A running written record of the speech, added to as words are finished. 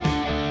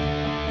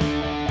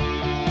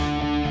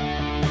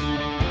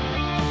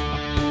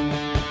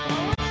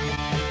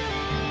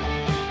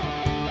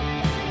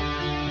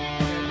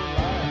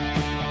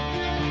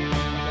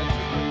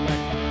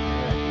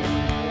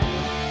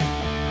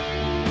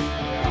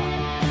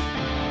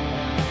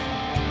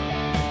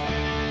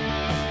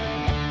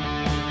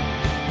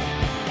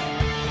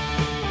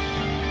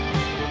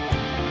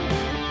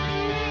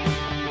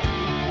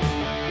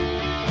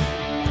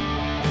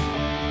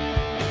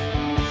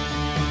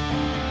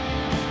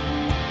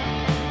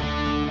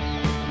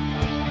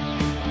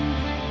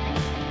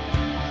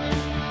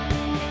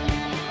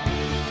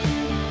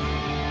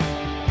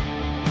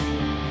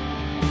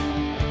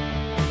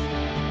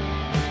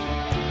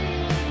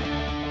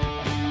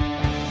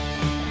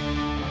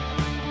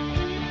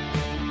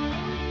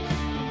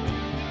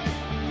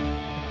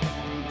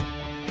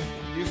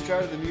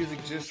started the music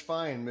just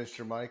fine,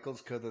 Mr.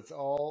 Michaels, because it's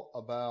all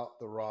about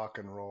the rock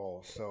and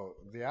roll. So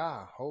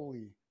yeah,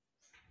 holy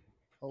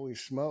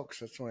smokes,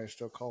 that's when I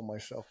still call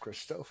myself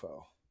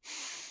Cristofo.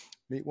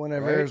 Meet one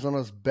of Right?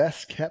 Arizona's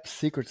best kept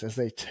secrets as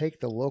they take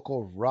the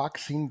local rock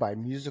scene by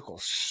musical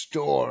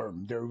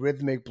storm. Their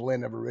rhythmic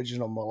blend of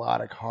original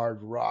melodic hard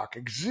rock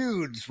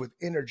exudes with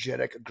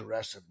energetic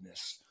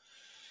aggressiveness.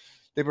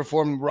 They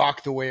perform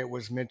rock the way it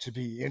was meant to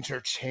be,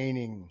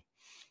 entertaining.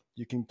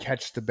 You can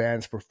catch the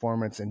band's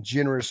performance and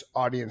generous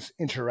audience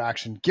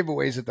interaction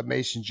giveaways at the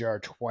Mason Jar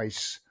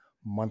twice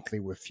monthly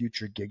with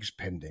future gigs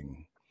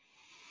pending.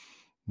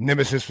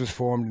 Nemesis was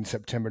formed in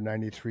September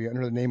 93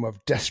 under the name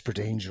of Desperate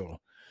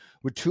Angel,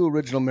 with two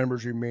original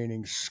members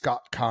remaining,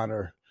 Scott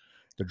Connor,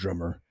 the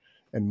drummer,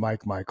 and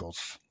Mike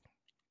Michaels.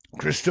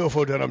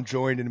 Cristofo Dunham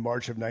joined in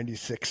March of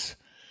 96.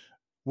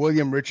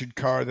 William Richard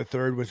Carr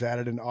III was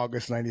added in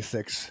August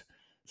 96.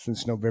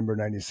 Since November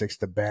 96,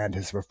 the band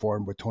has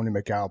performed with Tony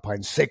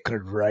McAlpine's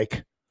Sacred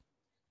Reich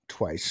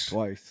twice.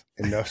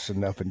 Enough's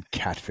Enough and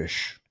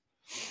Catfish.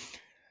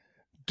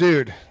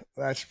 Dude,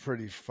 that's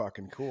pretty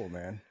fucking cool,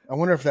 man. I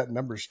wonder if that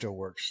number still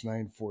works.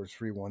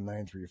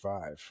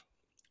 9431935.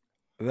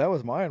 That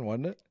was mine,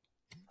 wasn't it?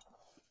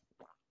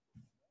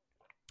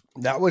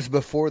 That was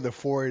before the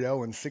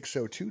 480 and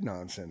 602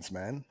 nonsense,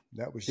 man.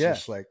 That was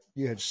just like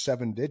you had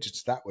 7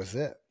 digits. That was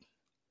it.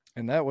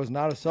 And that was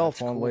not a cell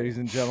phone, cool. Ladies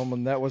and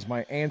gentlemen. That was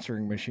my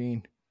answering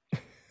machine.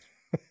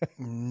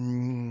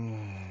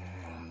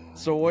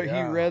 So what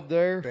he read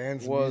there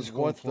Bands was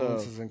what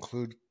influences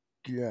include.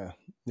 Yeah.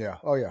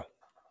 Oh yeah.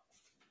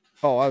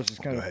 Oh, I was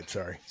just kind of. Go ahead.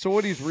 Sorry. So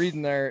what he's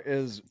reading there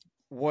is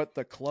what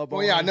the club.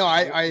 Oh yeah. No,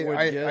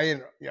 I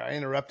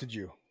interrupted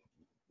you.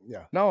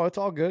 Yeah. No, it's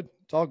all good.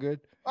 It's all good.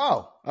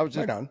 Oh, I was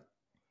just. Right on.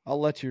 I'll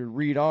let you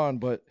read on,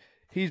 but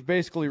he's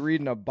basically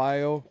reading a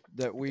bio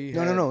that we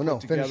no.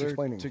 Put Finish together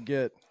explaining. To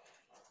get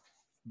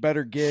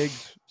better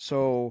gigs.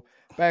 So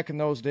back in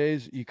those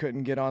days, you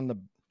couldn't get on the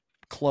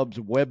club's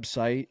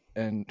website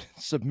and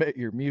submit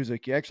your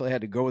music. You actually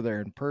had to go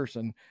there in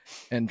person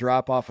and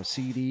drop off a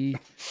CD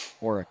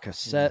or a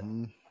cassette.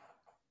 Mm-hmm.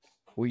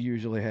 We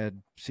usually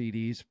had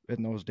CDs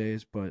in those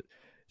days, but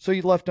so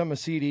you left them a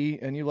CD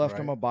and you left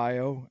them a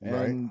bio,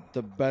 and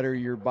the better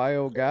your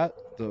bio got,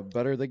 the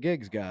better the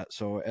gigs got.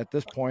 So at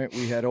this point,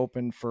 we had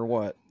opened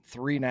for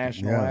 3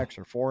 national acts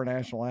or 4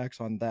 national acts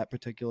on that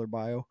particular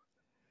bio.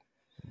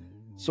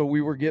 So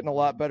we were getting a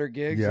lot better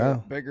gigs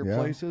at bigger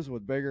places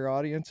with bigger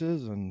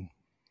audiences. And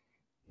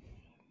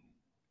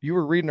you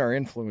were reading our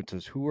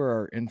influences. Who were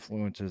our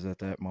influences at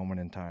that moment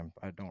in time?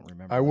 I don't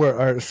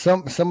remember.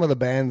 Some of the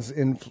band's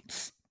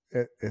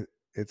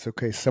it's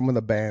okay. Some of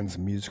the band's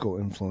musical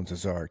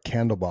influences are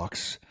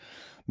Candlebox,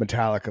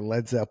 Metallica,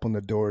 Led Zeppelin,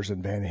 The Doors,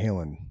 and Van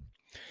Halen.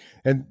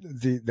 And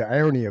the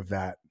irony of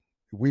that,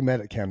 we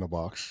met at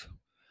Candlebox,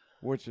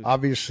 which is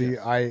obviously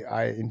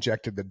I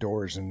injected The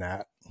Doors in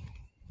that.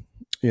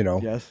 You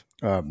know, yes.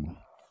 And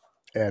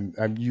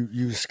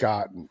you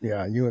Scott,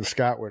 you and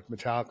Scott were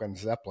Metallica and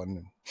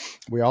Zeppelin.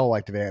 We all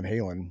liked Van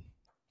Halen.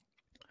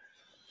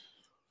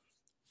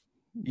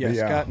 Yeah,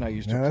 Scott and I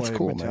used to play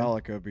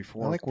Metallica, man.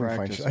 Before I like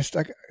practice.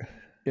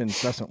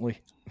 Incessantly.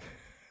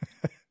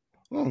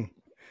 We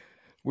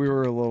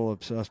were a little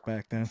obsessed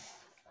back then.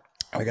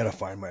 I gotta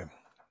find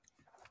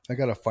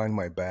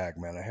my bag,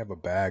 man. I have a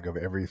bag of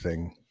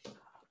everything.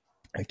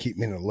 I keep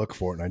meaning to look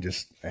for it, and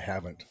I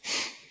haven't.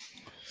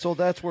 So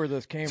that's where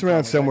this came from. It's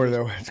around somewhere,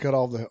 though. It's got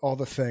all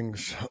the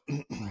things.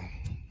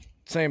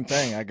 Same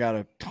thing. I got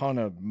a ton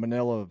of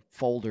manila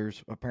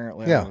folders.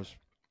 Apparently, I was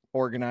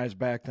organized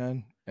back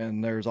then,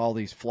 and there's all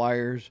these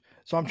flyers.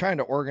 So I'm trying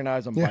to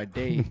organize them by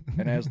date,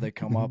 and as they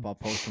come up, I'll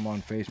post them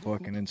on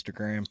Facebook and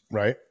Instagram.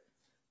 Right.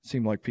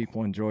 Seemed like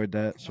people enjoyed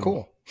that. So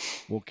cool.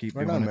 We'll keep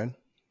doing it, man.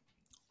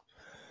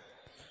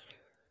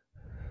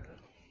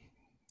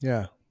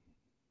 Yeah.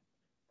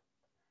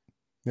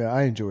 Yeah,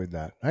 I enjoyed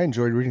that. I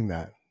enjoyed reading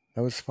that.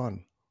 That was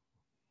fun.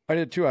 I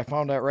did too. I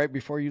found out right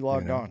before you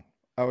logged on.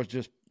 I was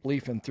just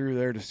leafing through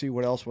there to see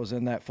what else was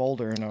in that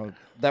folder, and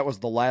that was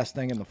the last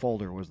thing in the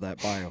folder was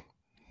that bio.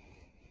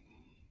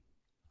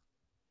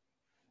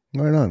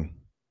 Right on.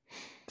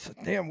 So,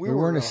 damn, we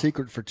weren't a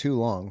secret for too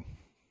long.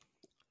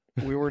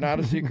 We were not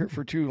a secret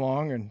for too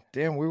long, and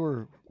damn, we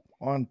were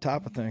on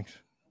top of things.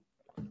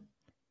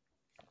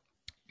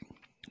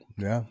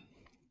 Yeah.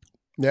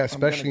 Yeah,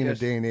 especially in a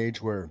day and age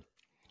where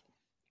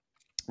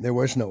there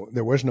was no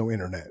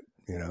internet,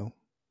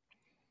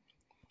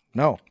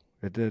 No,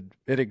 it did.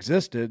 It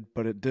existed,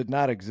 but it did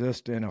not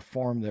exist in a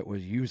form that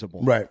was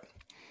usable,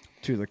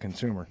 to the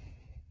consumer.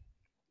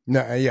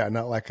 No,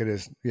 not like it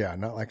is. Yeah,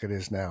 not like it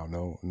is now.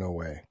 No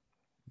way.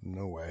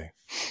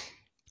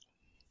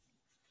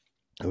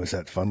 It was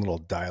that fun little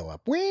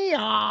dial-up. We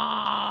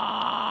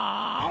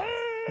are.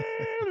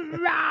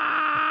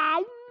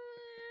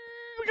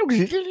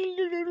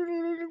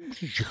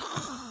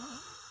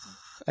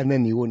 And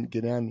then you wouldn't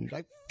get on. You're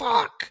like,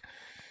 fuck.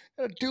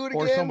 Gotta do it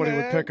again. Or somebody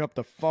would pick up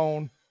the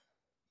phone.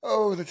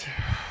 Oh, that's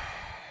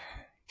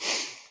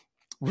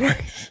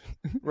right.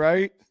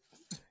 Right.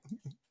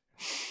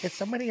 Is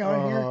somebody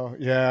on here?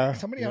 Yeah.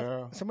 Somebody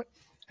yeah. somebody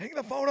hang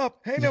the phone up.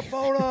 Hang the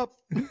phone up.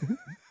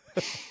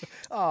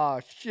 Oh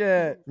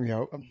shit.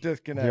 Yep. I'm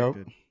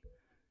disconnected.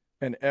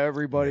 And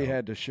everybody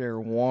had to share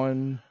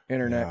one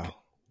internet. Yeah.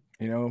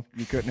 You know,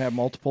 you couldn't have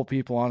multiple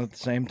people on at the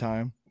same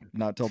time.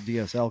 Not till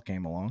DSL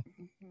came along.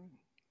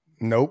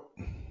 Nope.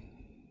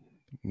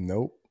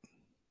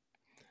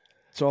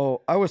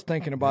 So I was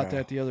thinking about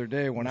that the other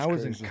day when I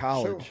was in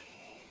college.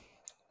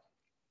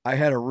 I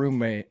had a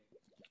roommate,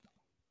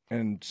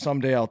 and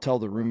someday I'll tell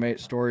the roommate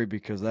story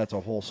because that's a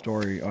whole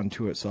story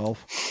unto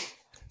itself.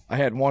 I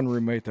had one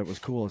roommate that was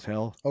cool as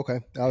hell. Okay.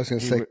 I was going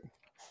to say.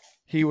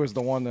 He was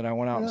the one that I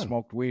went out and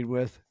smoked weed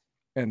with.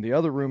 And the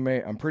other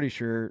roommate, I'm pretty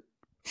sure,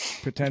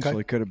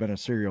 potentially could have been a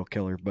serial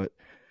killer, but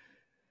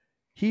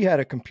he had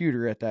a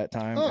computer at that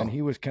time and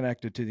he was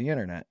connected to the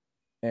internet.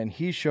 And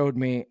he showed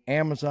me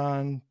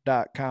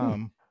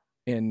Amazon.com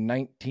in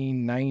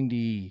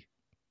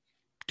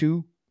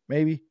 1992,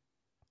 maybe.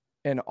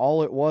 And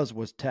all it was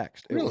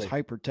text. It was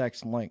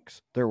hypertext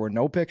links. There were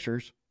no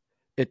pictures.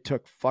 It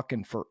took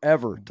fucking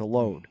forever to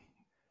load.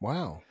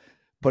 Wow.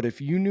 But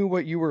if you knew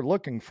what you were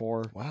looking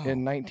for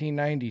in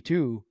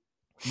 1992,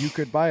 you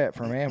could buy it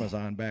from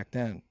Amazon back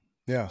then.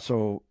 Yeah.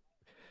 So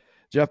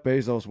Jeff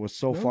Bezos was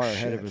so far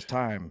ahead of his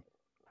time.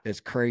 It's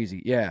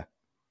crazy. Yeah.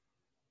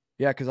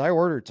 Yeah, because I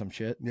ordered some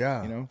shit.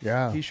 Yeah. You know?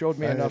 Yeah. He showed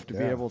me enough to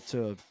be able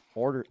to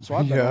order. So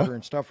I've been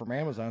ordering stuff from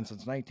Amazon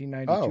since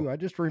 1992. I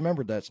just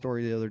remembered that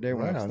story the other day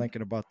when I was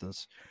thinking about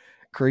this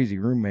crazy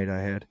roommate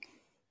I had.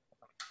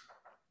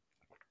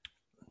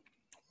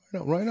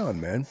 Right on,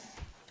 man.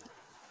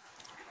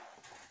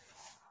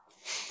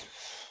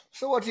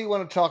 So what do you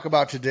want to talk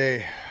about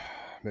today,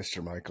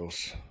 Mr.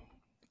 Michaels?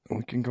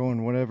 We can go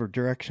in whatever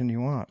direction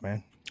you want,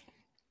 man.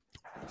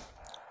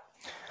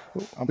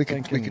 We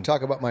could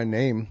talk about my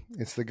name.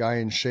 It's the guy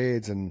in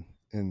shades and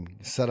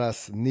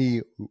Saras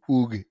ni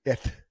ug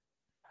et.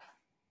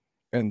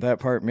 And that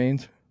part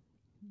means?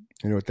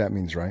 You know what that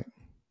means, right?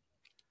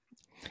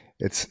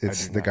 It's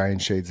the guy in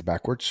shades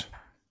backwards.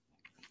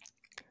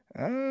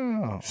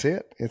 Oh. See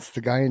it? It's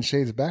the guy in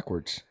shades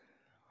backwards.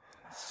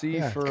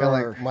 See, for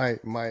kind of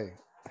like my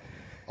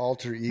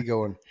alter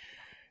ego and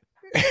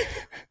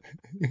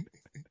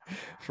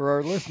for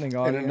our listening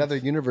audience. In another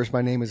universe,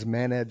 my name is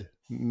Maned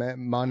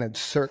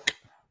Sirk.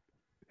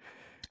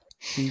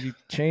 He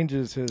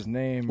changes his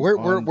name.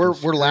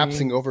 We're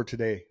lapsing over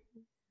today.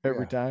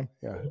 Every time?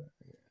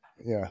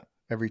 Yeah.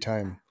 Every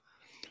time.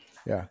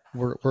 Yeah.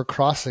 We're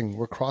crossing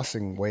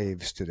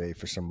waves today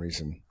for some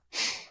reason.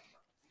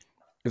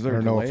 Is there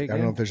a delay? I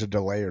don't know if there's a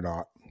delay or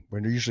not.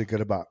 We're usually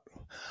good about.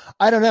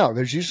 I don't know.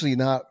 There's usually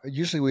not.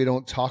 Usually we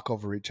don't talk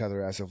over each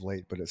other as of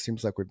late, but it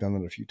seems like we've done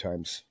it a few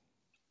times.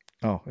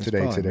 Oh,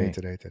 today. Is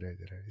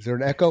there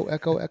an echo?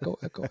 Let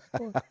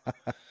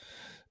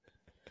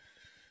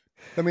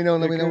me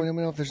know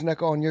if there's an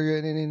echo on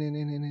your.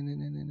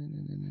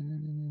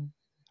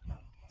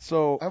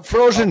 So I'm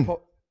frozen.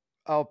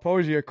 I'll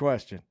pose you a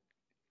question.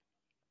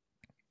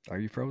 Are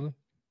you frozen?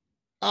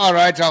 All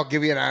right, I'll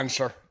give you an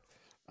answer.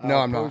 No,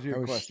 I'm not. You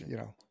a question.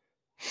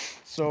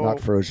 So not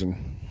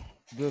frozen.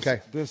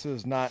 This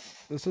is not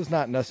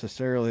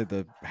necessarily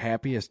the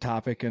happiest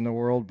topic in the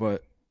world,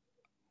 but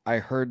I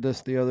heard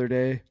this the other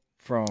day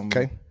from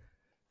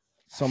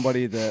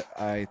somebody that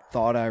I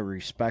thought I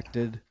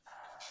respected,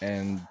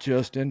 and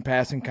just in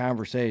passing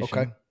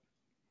conversation.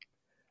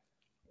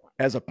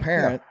 As a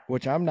parent,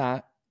 which I'm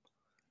not,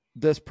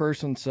 this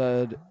person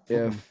said,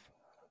 if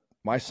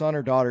my son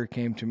or daughter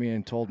came to me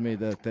and told me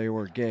that they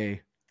were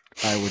gay,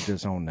 I would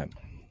disown them.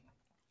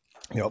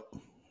 Yep.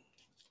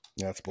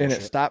 Yeah, that's And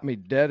bullshit. it stopped me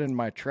dead in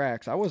my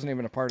tracks. I wasn't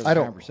even a part of the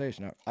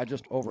conversation. I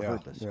just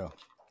overheard this. Yeah.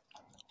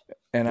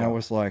 And I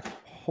was like,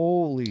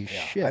 holy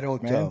shit, I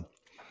don't, man.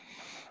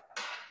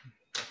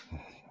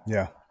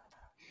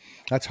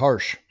 That's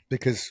harsh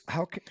because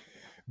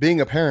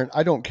being a parent,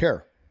 I don't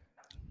care.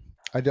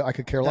 I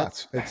could care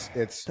less.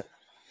 That's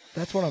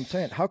what I'm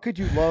saying. How could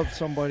you love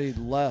somebody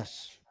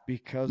less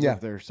because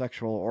of their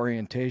sexual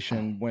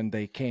orientation when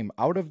they came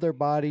out of their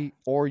body,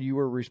 or you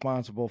were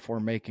responsible for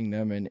making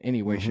them in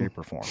any way, shape,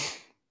 or form?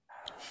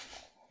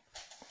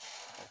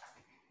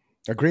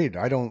 Agreed.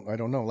 I don't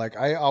know. Like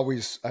I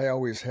always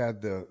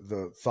had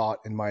the thought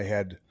in my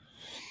head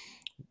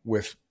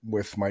with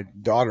my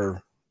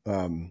daughter.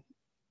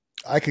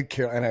 I could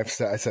care, and I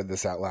said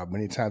this out loud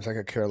many times. I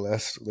could care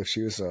less if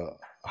she was a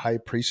high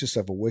priestess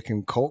of a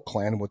Wiccan cult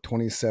clan with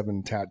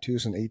 27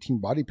 tattoos and 18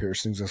 body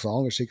piercings, as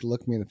long as she could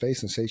look me in the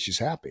face and say she's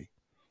happy.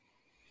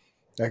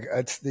 Like,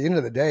 at the end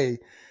of the day,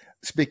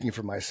 speaking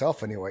for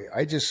myself anyway,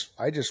 I just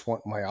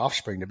want my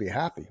offspring to be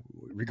happy,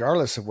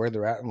 regardless of where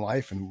they're at in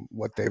life and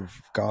what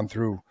they've gone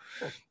through.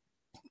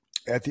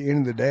 At the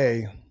end of the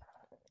day,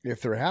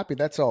 if they're happy,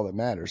 that's all that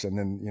matters. And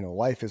then,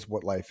 life is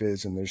what life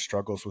is, and there's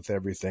struggles with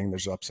everything.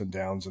 There's ups and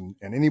downs, and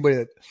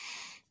anybody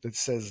that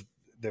says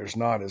there's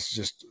not is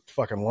just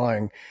fucking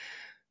lying.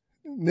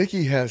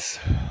 Nikki has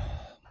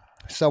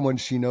someone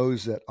she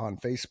knows that on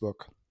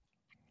Facebook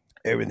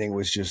everything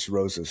was just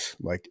roses.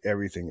 Like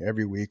everything,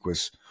 every week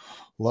was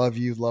love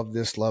you, love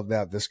this, love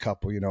that. This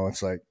couple,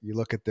 it's like you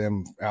look at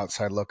them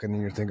outside looking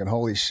and you're thinking,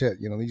 holy shit,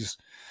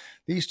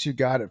 these two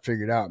got it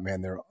figured out,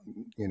 man. They're,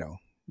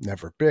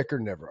 never bicker,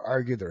 never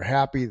argue. They're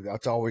happy.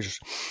 That's always,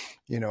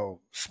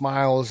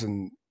 smiles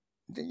and,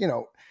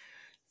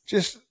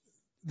 just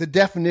the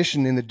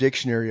definition in the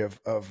dictionary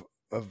of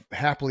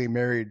happily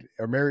married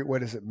or married.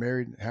 What is it?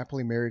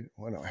 Happily married.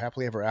 Well, no,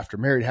 happily ever after.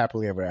 Married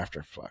happily ever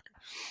after. Fuck.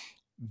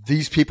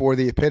 These people were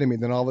the epitome.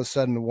 Then all of a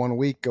sudden, 1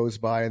 week goes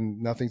by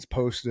and nothing's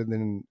posted. And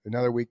then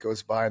another week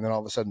goes by, and then all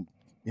of a sudden,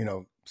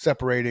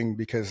 separating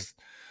because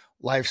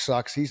life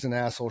sucks. He's an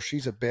asshole.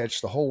 She's a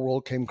bitch. The whole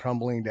world came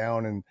crumbling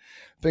down and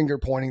finger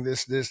pointing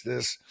this.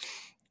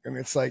 And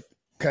it's like,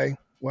 okay,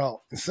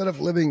 well, instead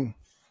of living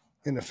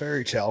in a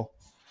fairy tale,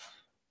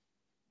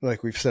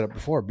 like we've said it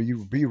before, be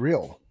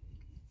real,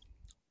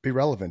 be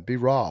relevant, be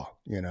raw.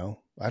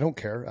 I don't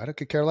care. I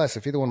could care less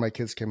if either one of my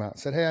kids came out and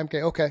said, hey, I'm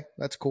gay. Okay,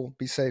 that's cool.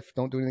 Be safe.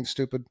 Don't do anything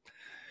stupid.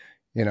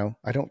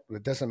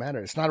 It doesn't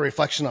matter. It's not a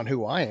reflection on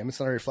who I am. It's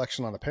not a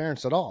reflection on the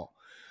parents at all.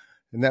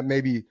 And that may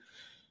be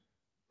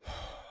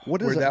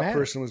where that matter?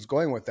 Person was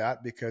going with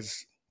that,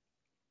 because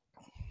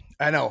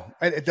I know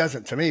it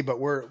doesn't to me, but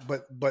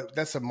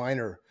that's a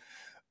minor,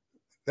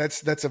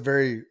 that's a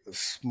very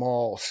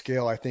small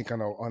scale, I think,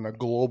 on a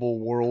global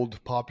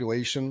world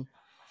population.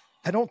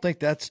 I don't think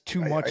that's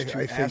too much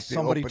to ask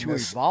somebody to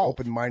evolve.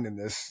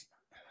 Open-mindedness.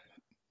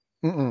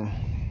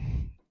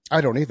 I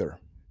don't either.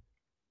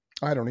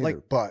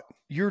 But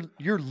you're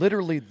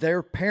literally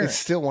their parent. It's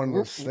still one of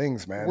those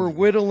things, man. We're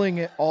whittling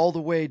it all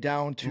the way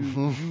down to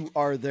you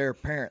are their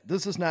parent.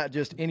 This is not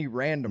just any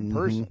random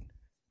person.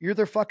 You're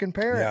their fucking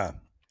parent. Yeah.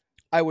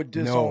 I would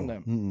disown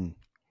them.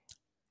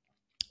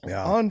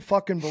 Yeah.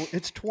 Unfucking.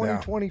 It's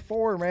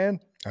 2024,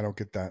 man. I don't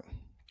get that.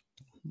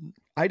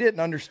 I didn't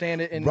understand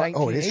it in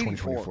 1984. Oh, it is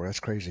 2024. That's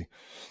crazy.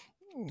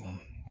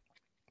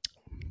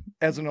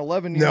 As an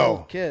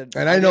 11-year-old kid.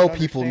 And I know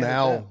people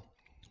now,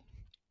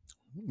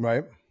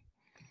 right?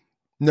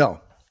 No.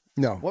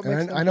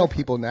 And I know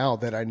people now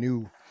that I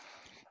knew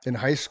in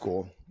high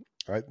school.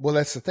 Right. Well,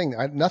 that's the thing.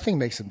 Nothing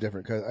makes them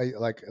different, because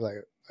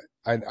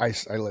I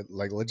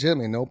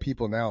legitimately know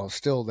people now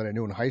still that I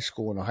knew in high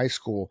school. In high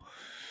school,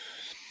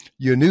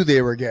 you knew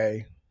they were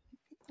gay,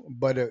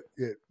 but it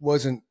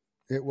was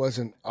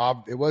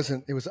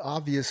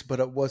obvious, but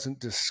it wasn't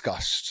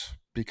discussed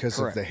because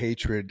Correct. Of the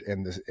hatred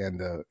and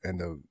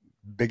the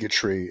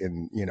bigotry.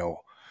 And,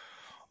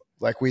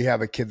 like we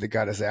have a kid that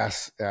got his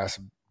ass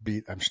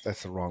beat.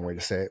 That's the wrong way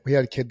to say it. We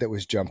had a kid that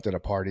was jumped at a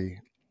party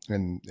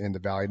in the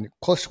valley,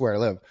 close to where I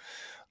live.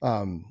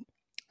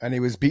 And he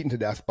was beaten to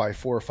death by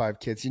 4 or 5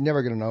 kids. You're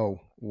never going to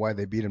know why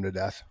they beat him to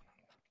death.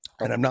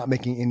 And I'm not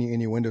making any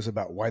innuendos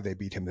about why they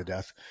beat him to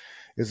death.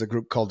 There's a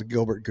group called the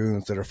Gilbert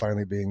Goons that are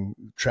finally being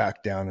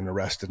tracked down and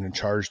arrested and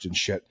charged and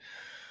shit.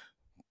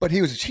 But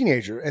he was a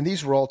teenager, and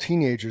these were all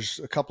teenagers.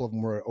 A couple of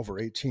them were over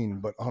 18,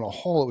 but on a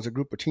whole, it was a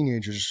group of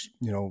teenagers,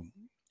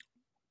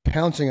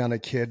 pouncing on a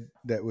kid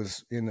that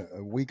was in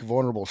a weak,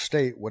 vulnerable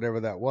state,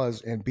 whatever that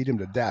was, and beat him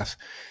to death.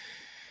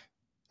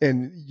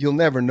 And you'll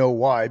never know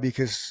why,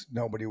 because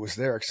nobody was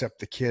there except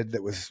the kid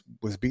that was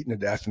beaten to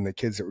death and the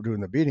kids that were doing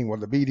the beating. Well,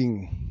 the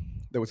beating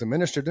that was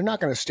administered, they're not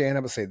going to stand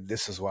up and say,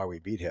 this is why we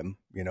beat him.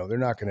 They're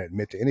not going to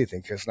admit to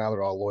anything, because now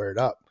they're all lawyered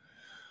up.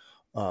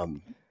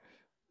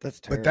 That's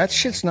terrible, but that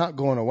shit's not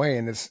going away,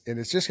 and it's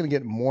just going to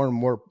get more and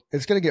more.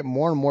 It's going to get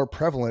more and more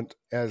prevalent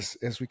as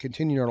we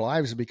continue our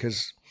lives,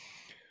 because,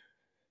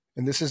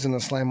 and this isn't a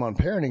slam on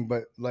parenting,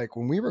 but like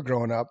when we were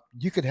growing up,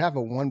 you could have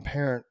a one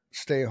parent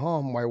stay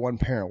home while one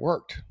parent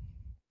worked.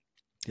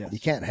 Yeah, you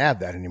can't have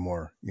that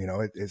anymore.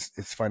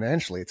 It's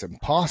financially, it's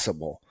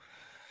impossible.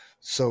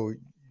 So,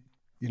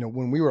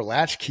 when we were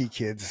latchkey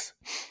kids,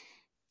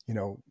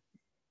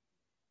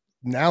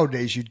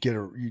 nowadays you'd get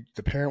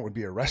the parent would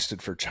be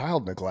arrested for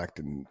child neglect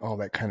and all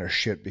that kind of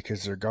shit,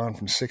 because they're gone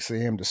from 6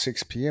 a.m. to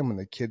 6 p.m. and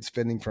the kid's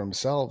fending for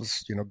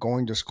themselves,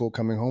 going to school,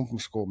 coming home from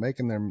school,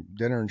 making them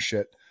dinner and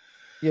shit.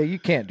 Yeah, you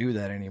can't do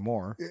that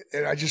anymore.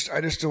 And I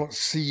just don't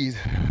see.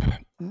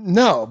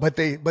 No, but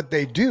they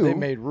do. They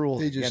made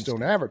rules. They just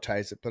don't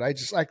advertise it. But I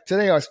just, like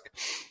today,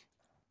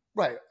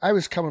 I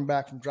was coming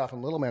back from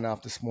dropping Little Man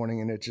off this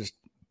morning, and it just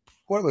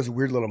one of those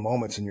weird little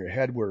moments in your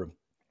head where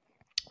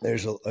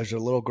there's a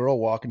little girl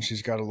walking.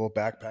 She's got a little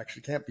backpack.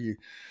 She can't be,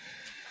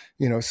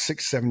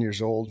 6, 7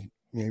 years old.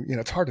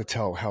 It's hard to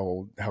tell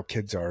how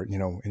kids are,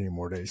 any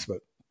more days, but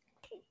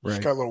right.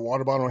 She's got a little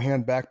water bottle in her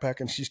hand, backpack,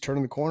 and she's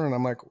turning the corner.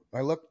 And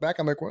I look back,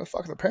 I'm like, where the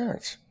fuck are the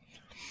parents?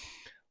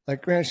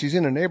 Like, granted, she's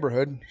in a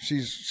neighborhood.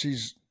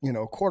 She's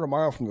a quarter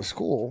mile from the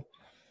school,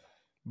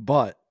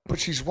 but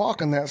she's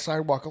walking that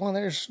sidewalk alone.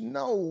 There's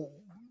no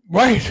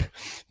right.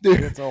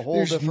 It's a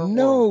whole different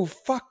world.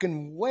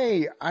 Fucking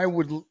way I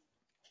would.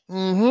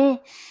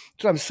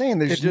 That's what I'm saying.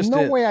 There's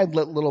no way I'd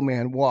let little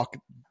man walk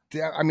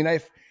down. I mean,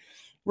 if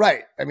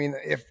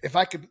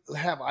I could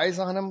have eyes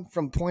on him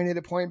from point A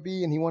to point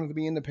B, and he wanted to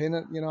be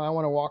independent, I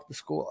want to walk to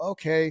school.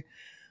 Okay,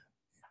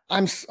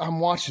 I'm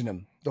watching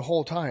him. the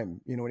whole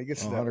time, you know, when he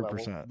gets to that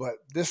 100%. level. But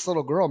this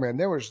little girl, man,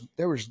 there was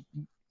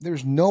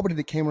nobody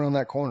that came around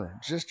that corner,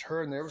 just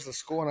her, and there was the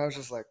school, and I was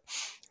just like,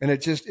 and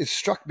it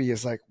struck me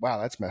as like,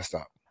 wow, that's messed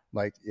up.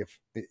 Like if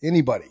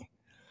anybody,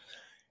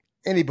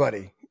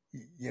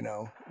 you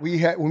know, we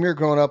had, when we were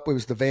growing up, it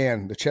was the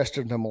van, the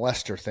Chester to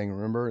Molester thing,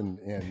 remember? And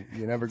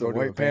you never go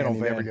to a van,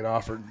 you never get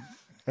offered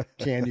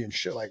candy and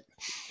shit like.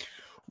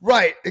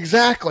 Right,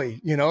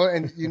 exactly. You know,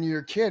 and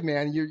you're a kid,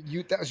 man.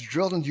 You that was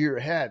drilled into your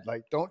head.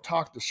 Like, don't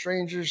talk to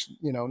strangers.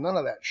 You know, none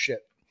of that shit.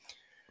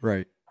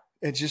 Right.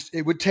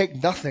 It would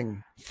take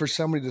nothing for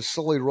somebody to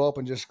slowly roll up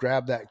and just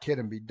grab that kid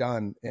and be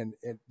done. And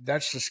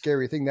that's the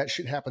scary thing. That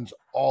shit happens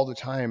all the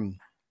time,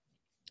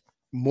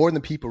 more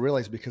than people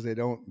realize, because they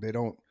don't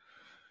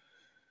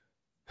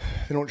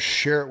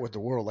share it with the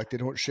world. Like, they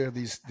don't share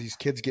these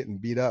kids getting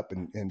beat up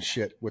and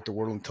shit with the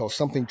world until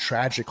something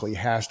tragically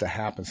has to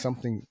happen.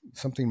 Something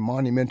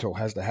monumental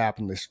has to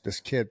happen. This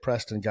kid,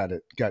 Preston, got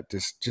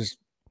this just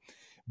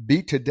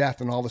beat to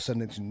death, and all of a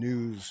sudden it's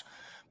news.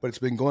 But it's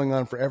been going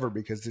on forever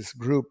because this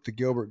group, the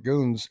Gilbert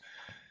Goons,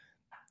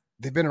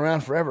 they've been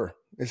around forever.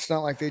 It's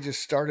not like they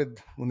just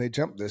started when they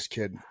jumped this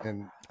kid.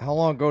 And how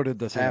long ago did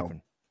this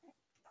happen?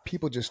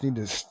 People just need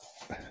to,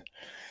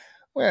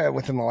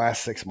 within the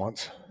last 6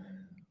 months.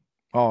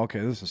 Oh, okay.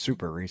 This is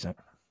super recent.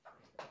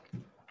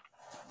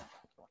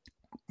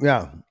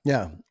 Yeah.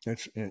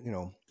 It's, you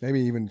know, maybe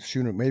even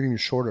sooner, maybe even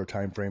shorter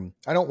time frame.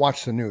 I don't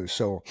watch the news,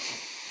 so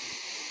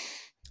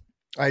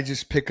I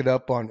just pick it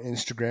up on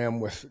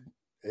Instagram. With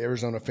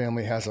Arizona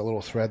Family has a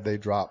little thread, they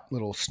drop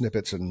little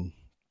snippets,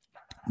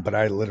 but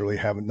I literally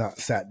have not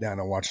sat down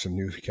and watched a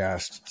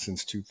newscast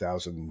since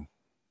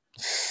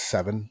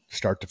 2007,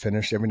 start to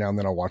finish. Every now and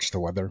then I'll watch the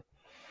weather.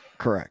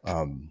 Correct.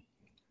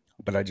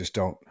 But I just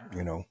don't,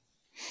 you know.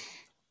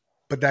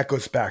 But that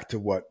goes back to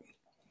what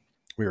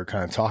we were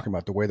kind of talking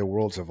about, the way the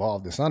world's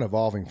evolved. It's not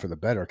evolving for the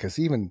better, because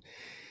even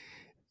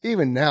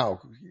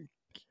now,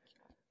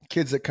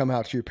 kids that come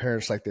out to your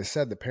parents, like they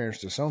said, the parents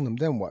disown them,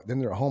 then what? Then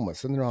they're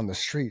homeless, then they're on the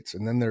streets,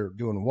 and then they're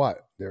doing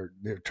what? They're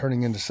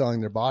turning into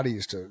selling their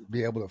bodies to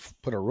be able to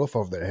put a roof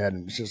over their head.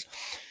 And it's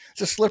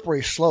a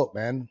slippery slope,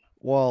 man.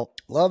 Well,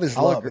 love is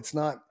love. It's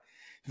not,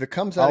 if it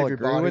comes out of your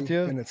body with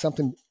you, and it's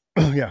something,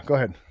 yeah, go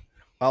ahead.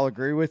 I'll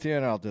agree with you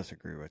and I'll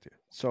disagree with you.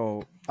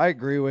 So I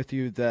agree with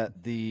you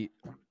that the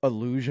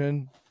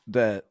illusion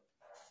that,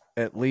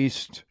 at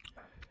least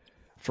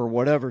for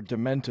whatever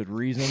demented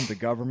reason, the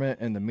government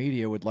and the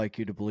media would like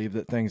you to believe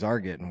that things are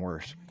getting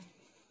worse.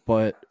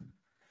 But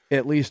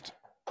at least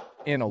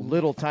in a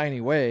little tiny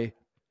way,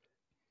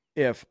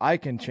 if I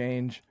can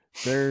change,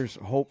 there's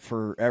hope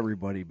for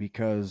everybody,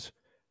 because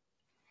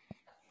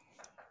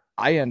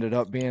I ended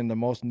up being the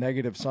most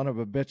negative son of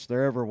a bitch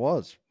there ever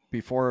was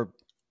before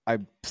I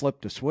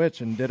flipped a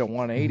switch and did a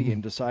 180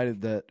 and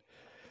decided that,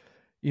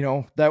 you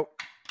know, that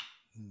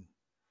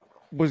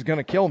was going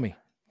to kill me,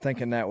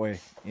 thinking that way.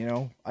 You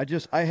know,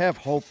 I have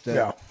hope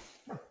that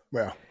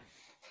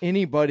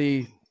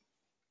anybody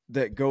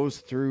that goes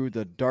through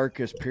the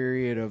darkest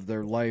period of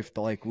their life,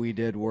 like we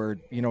did, where,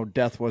 you know,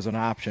 death was an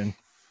option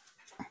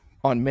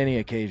on many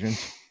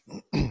occasions,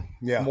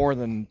 more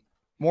than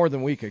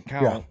we could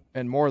count,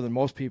 and more than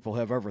most people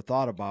have ever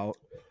thought about.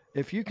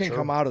 If you can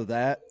come out of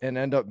that and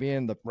end up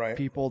being the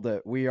people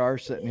that we are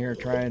sitting here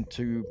trying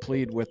to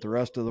plead with the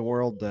rest of the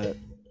world, that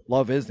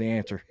love is the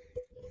answer.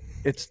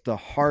 It's the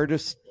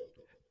hardest,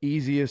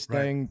 easiest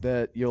thing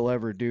that you'll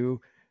ever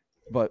do,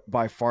 but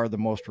by far the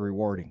most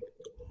rewarding.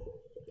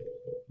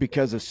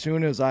 Because as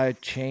soon as I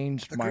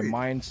changed my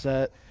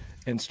mindset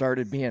and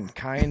started being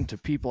kind to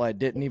people I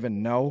didn't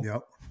even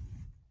know,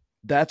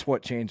 that's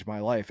what changed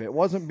my life. It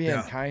wasn't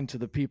being kind to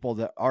the people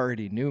that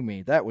already knew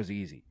me. That was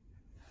easy.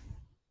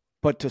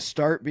 But to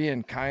start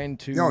being kind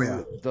to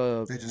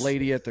the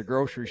lady at the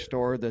grocery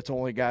store that's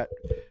only got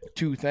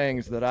two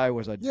things that I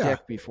was a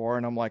dick before,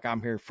 and I'm like,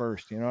 I'm here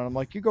first, you know, and I'm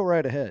like, you go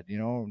right ahead, you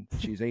know, and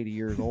she's 80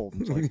 years old.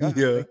 And it's like, thank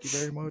you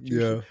very much.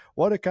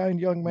 What a kind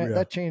young man.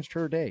 That changed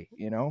her day,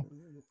 you know.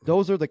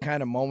 Those are the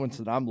kind of moments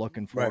that I'm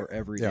looking for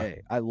every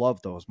day. I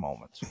love those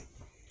moments.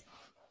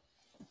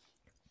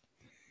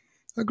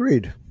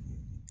 Agreed.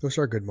 Those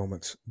are good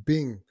moments.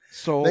 Making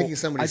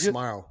somebody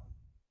smile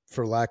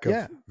for lack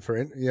of,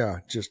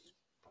 just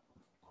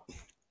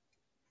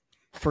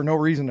for no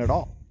reason at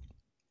all.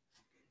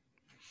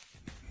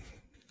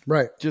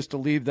 Right. Just to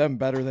leave them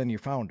better than you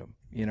found them,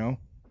 you know?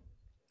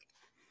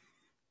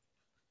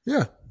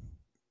 Yeah.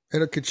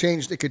 And it could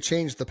change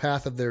the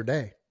path of their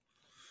day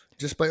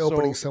just by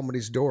opening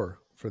somebody's door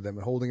for them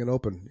and holding it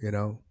open, you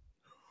know?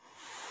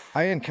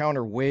 I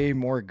encounter way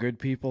more good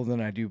people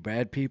than I do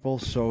bad people.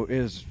 So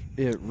is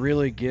it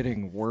really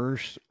getting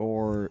worse,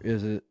 or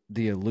is it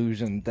the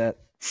illusion that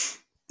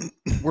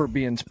we're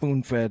being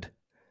spoon-fed?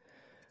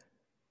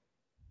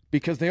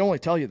 Because they only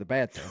tell you the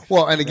bad things.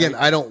 Well, and again,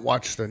 I don't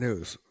watch the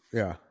news.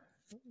 Yeah.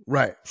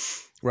 Right.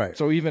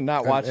 So even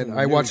not watching the news.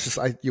 I watched this.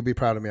 You'll be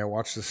proud of me. I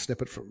watched this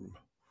snippet from...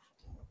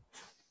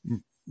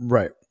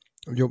 Right.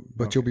 You'll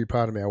be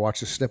proud of me. I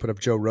watched a snippet of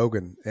Joe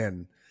Rogan,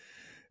 and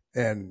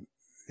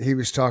he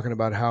was talking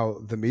about how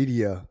the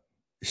media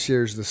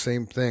shares the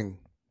same thing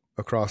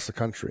across the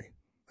country,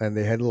 and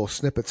they had little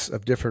snippets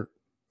of different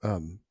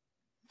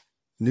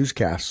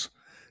newscasts,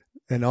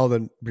 and all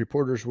the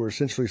reporters were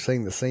essentially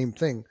saying the same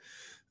thing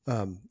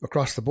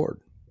across the board.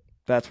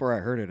 That's where I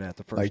heard it at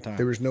the first time.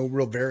 There was no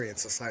real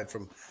variance aside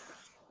from.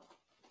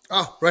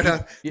 Oh, right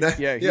on.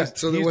 Yeah.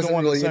 So there wasn't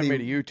really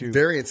any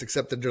variance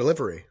except the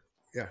delivery.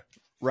 Yeah.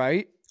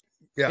 Right.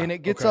 Yeah. And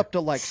it gets up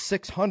to like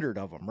 600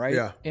 of them, right?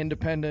 Yeah.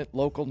 Independent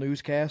local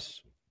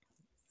newscasts.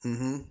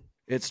 Mm-hmm.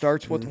 It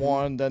starts with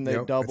one, then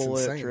they double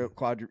it, insane.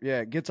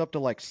 it gets up to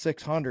like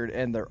 600,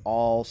 and they're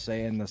all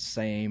saying the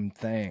same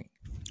thing.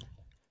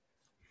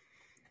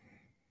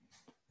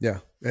 Yeah,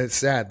 and it's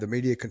sad. The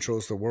media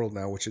controls the world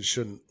now, which it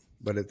shouldn't,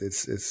 but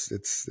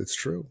it's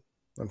true,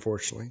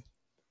 unfortunately.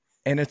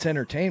 And it's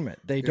entertainment.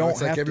 They don't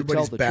have to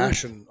tell the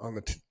bashing truth. On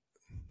the.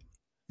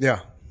 Yeah.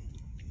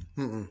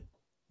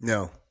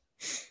 No.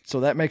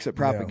 So that makes it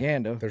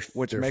propaganda,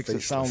 which makes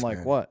it sound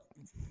like what?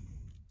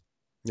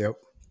 Yep.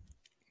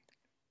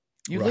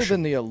 You live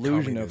in the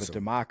illusion of a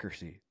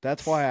democracy.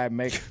 That's why I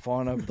make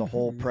fun of the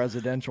whole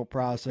presidential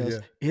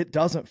process. Yeah. It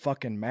doesn't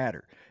fucking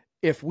matter.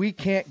 If we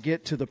can't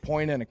get to the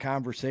point in a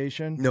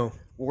conversation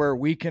where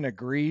we can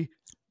agree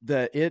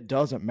that it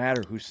doesn't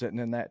matter who's sitting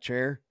in that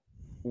chair,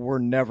 we're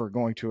never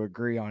going to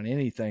agree on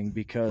anything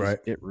because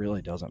it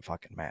really doesn't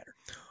fucking matter.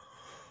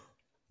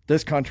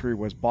 This country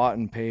was bought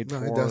and paid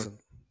for. It doesn't.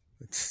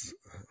 It's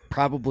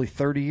probably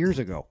 30 years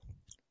ago.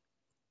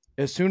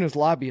 As soon as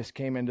lobbyists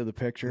came into the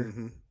picture,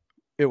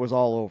 it was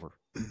all over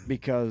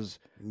because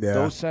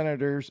those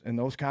senators and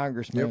those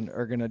congressmen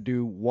are going to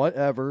do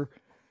whatever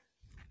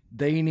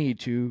they need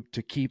to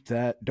keep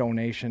that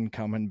donation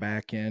coming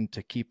back in,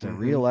 to keep the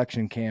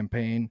reelection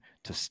campaign,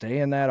 to stay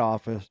in that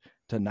office,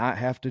 to not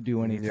have to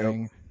do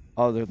anything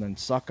other than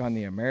suck on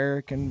the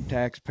American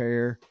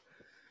taxpayer.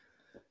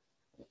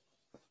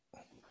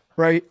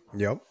 Right?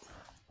 Yep.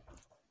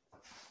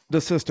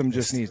 The system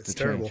just needs to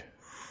change.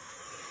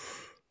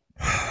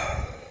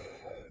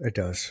 It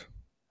does.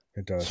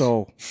 It does.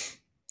 So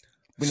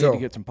we need to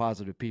get some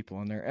positive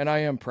people in there. And I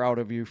am proud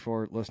of you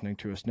for listening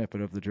to a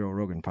snippet of the Joe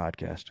Rogan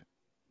podcast.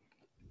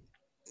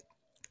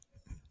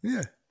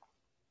 Yeah.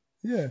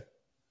 Yeah.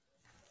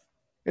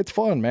 It's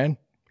fun, man.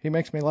 He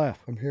makes me laugh.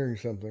 I'm hearing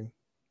something.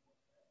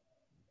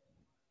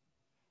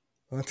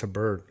 Oh, that's a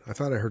bird. I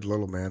thought I heard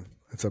Little Man.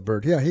 That's a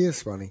bird. Yeah, he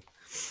is funny.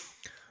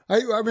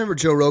 I remember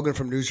Joe Rogan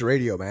from News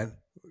Radio, man.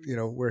 You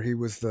know, where he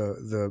was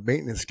the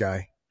maintenance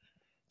guy.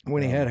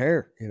 When he had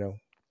hair. You know,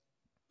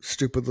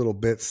 stupid little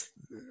bits.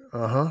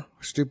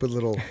 Stupid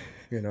little,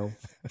 you know,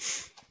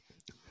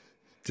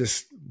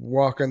 just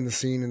walk on the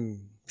scene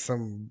and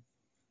some,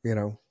 you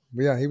know.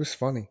 But yeah, he was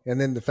funny.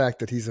 And then the fact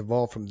that he's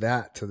evolved from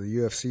that to the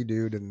UFC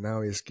dude, and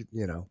now he's,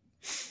 you know,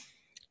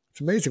 it's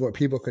amazing what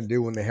people can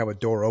do when they have a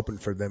door open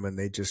for them and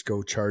they just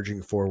go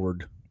charging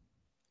forward,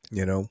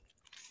 you know.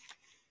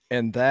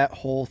 And that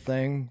whole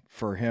thing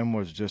for him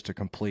was just a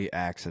complete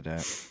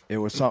accident. It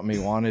was something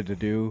he wanted to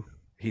do.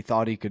 He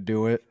thought he could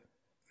do it.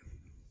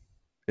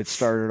 It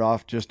started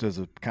off just as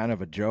a kind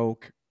of a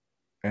joke.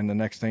 And the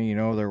next thing you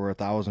know, there were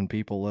 1,000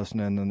 people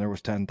listening, and there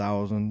was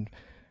 10,000.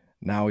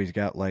 Now he's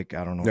got like,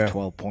 I don't know,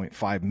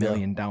 12.5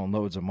 million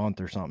downloads a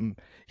month or something.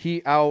 He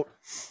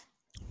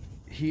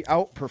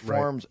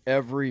outperforms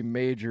every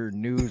major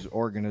news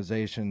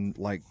organization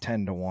like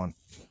 10-1,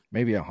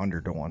 maybe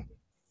 100-1.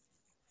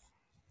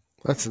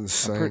 That's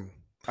insane.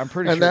 I'm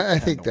pretty sure. I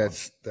think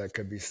that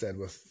could be said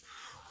with.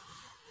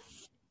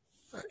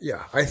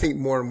 Yeah, I think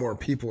more and more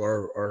people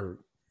are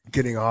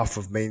getting off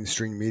of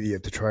mainstream media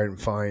to try and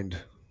find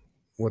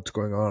what's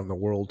going on in the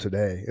world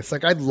today. It's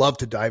like I'd love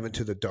to dive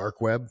into the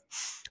dark web,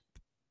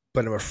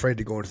 but I'm afraid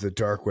to go into the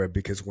dark web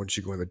because once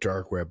you go in the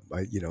dark web,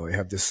 I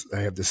have this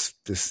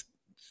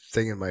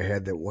thing in my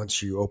head that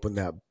once you open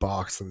that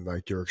box and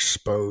like you're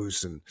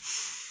exposed and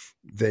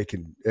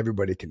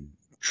everybody can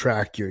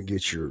track you and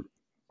get your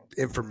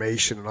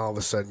information, and all of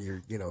a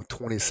sudden you're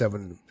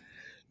 27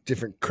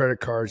 different credit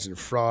cards and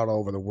fraud all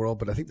over the world.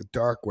 But I think the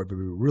dark web would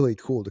be really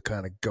cool to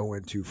kind of go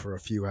into for a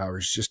few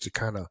hours just to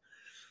kind of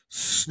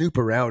snoop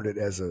around it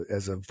as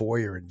a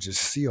voyeur and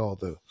just see all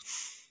the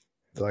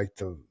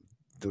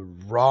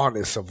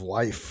rawness of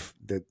life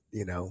that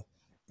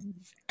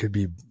could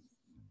be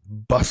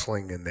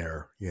bustling in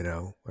there. I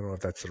don't know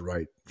if that's the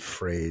right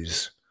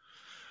phrase.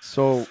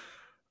 So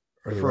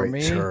or the for right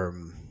me,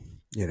 term,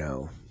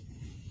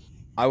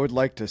 I would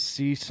like to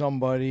see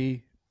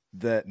somebody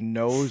that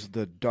knows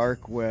the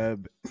dark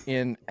web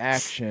in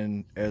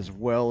action as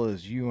well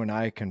as you and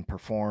I can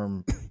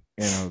perform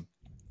in a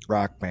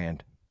rock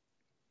band.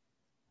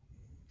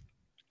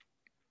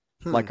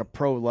 Like a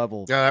pro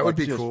level. Yeah, that would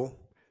be cool.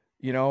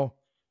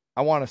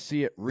 I want to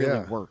see it really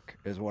work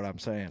is what I'm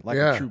saying. Like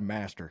a true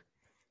master.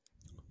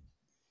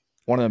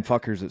 One of them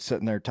fuckers that's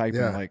sitting there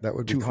typing like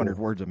 200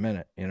 words a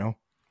minute,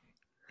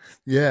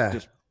 Yeah.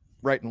 Just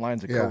writing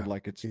lines of code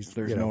like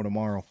there's no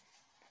tomorrow.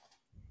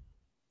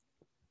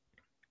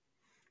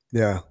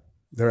 Yeah.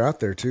 They're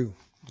out there too,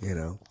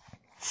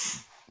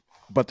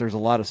 But there's a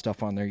lot of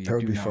stuff on there you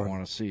do not fun.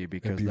 want to see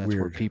because that's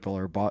where people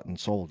are bought and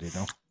sold,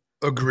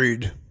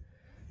 Agreed.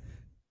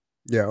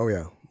 Yeah. Oh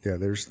yeah. Yeah.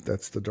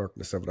 That's the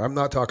darkness of it. I'm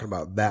not talking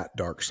about that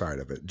dark side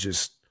of it.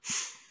 Just,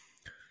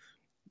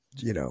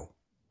 the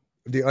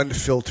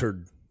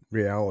unfiltered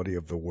reality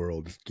of the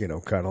world, kind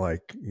of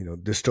like,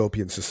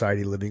 dystopian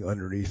society living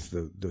underneath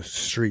the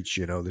streets,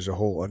 there's a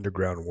whole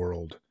underground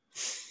world,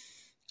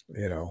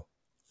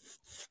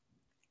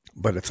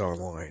 but it's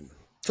online.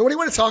 So what do you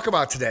want to talk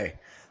about today?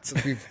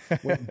 Since we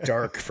went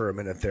dark for a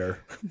minute there.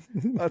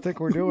 I think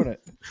we're doing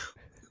it.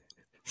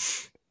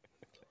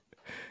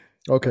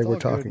 Okay, we're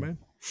talking. Good, man.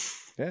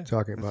 Yeah,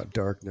 talking about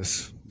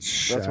darkness.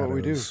 Shadows. That's what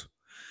we do.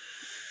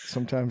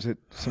 Sometimes it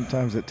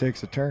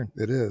takes a turn.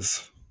 It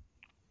is.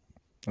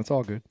 That's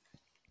all good.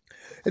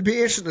 It'd be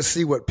interesting to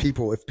see what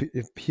people,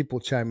 if people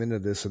chime into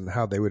this and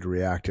how they would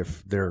react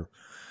if their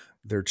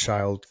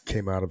child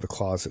came out of the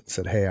closet and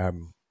said, "Hey,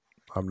 I'm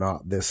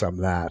not this, I'm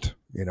that."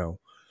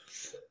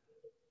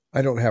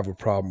 I don't have a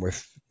problem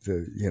with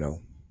the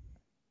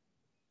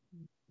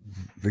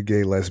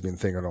gay lesbian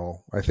thing at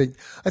all. I think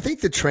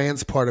the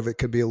trans part of it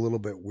could be a little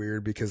bit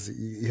weird because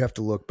you have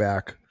to look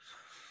back.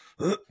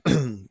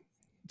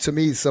 To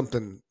me,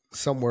 something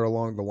somewhere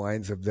along the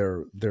lines of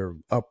their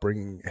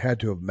upbringing had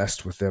to have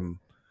messed with them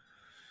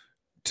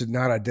to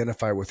not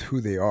identify with who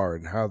they are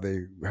and how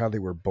they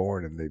were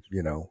born, and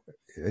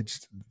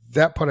it's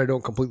that part I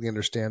don't completely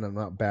understand. I'm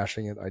not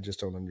bashing it. I just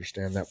don't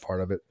understand that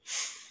part of it.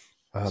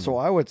 So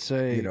I would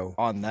say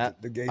on that,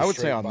 I would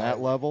say on that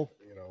level,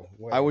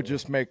 I would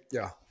just make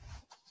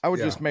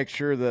just make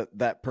sure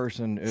that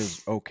person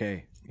is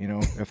okay.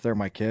 If they're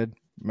my kid,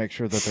 make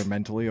sure that they're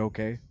mentally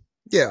okay.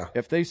 Yeah.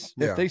 If they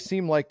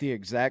seem like the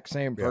exact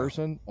same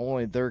person,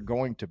 only they're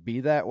going to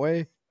be that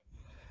way,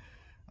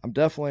 I'm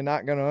definitely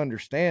not going to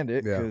understand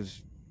it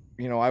because,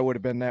 I would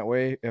have been that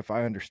way if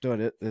I understood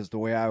it, is the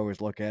way I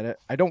always look at it.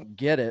 I don't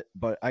get it,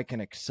 but I can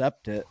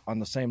accept it on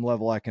the same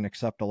level I can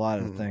accept a lot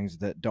of the things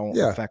that don't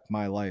affect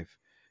my life.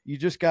 You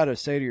just got to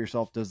say to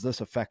yourself, does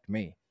this affect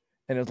me?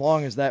 And as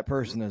long as that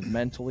person is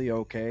mentally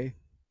okay,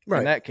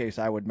 in that case,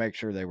 I would make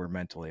sure they were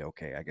mentally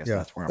okay. I guess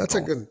that's where I'm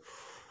going. A good...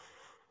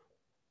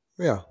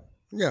 Yeah.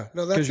 Yeah.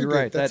 No, that's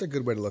right. That's a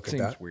good way to look at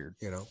that. Seems weird.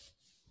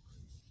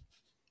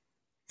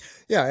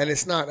 Yeah, and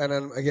it's not, and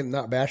I'm, again,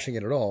 not bashing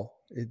it at all.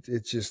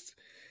 It's just,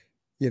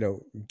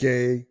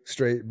 gay,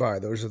 straight, bi.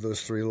 Those are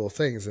those three little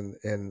things,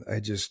 and I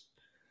just,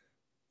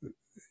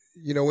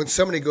 when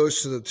somebody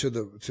goes to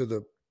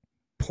the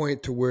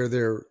point to where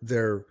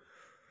they're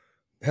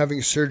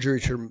having surgery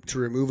to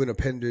remove an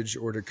appendage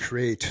or to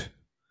create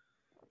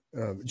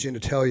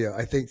genitalia,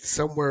 I think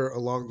somewhere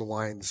along the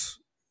lines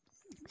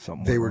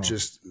they were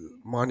just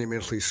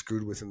monumentally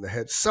screwed within the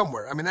head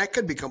somewhere. I mean, I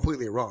could be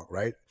completely wrong,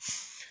 right?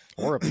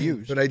 Or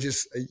abused. But I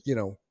just,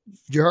 you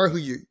are who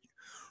you...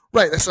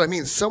 Right, that's what I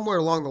mean. Somewhere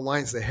along the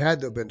lines, they had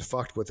to have been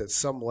fucked with at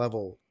some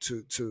level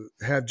to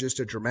have just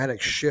a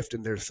dramatic shift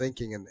in their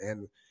thinking.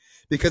 And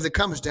because it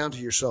comes down to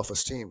your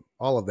self-esteem.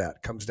 All of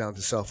that comes down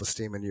to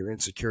self-esteem and your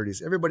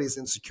insecurities. Everybody's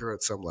insecure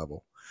at some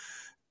level.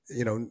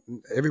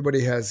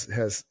 Everybody has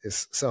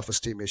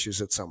self-esteem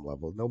issues at some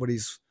level. I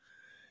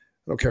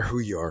don't care who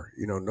you are.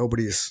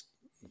 Nobody's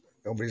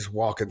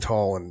walking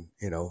tall and,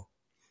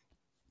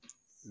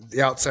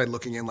 the outside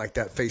looking in, like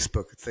that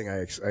Facebook thing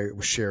I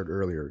shared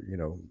earlier,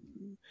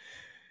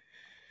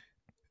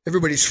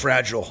 everybody's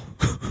fragile.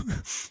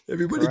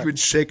 Everybody's been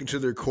shaken to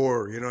their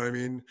core. You know what I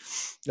mean?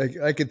 Like,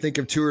 I could think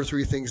of 2 or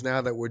 3 things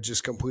now that would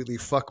just completely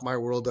fuck my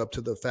world up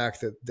to the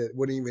fact that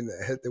wouldn't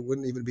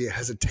even be a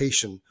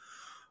hesitation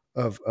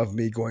of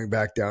me going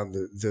back down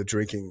the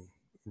drinking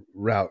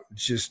route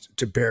just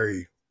to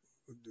bury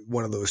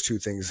one of those 2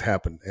 things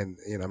happen. And,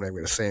 I'm not even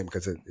going to say them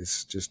because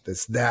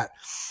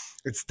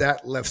it's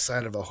that left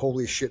side of a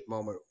holy shit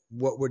moment.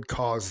 What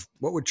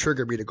would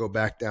trigger me to go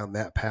back down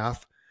that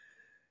path?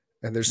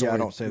 And there's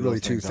only really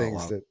 2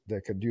 things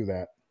that could do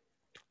that.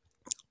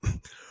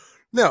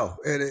 No.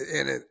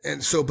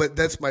 And so, but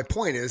that's my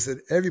point, is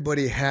that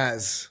everybody's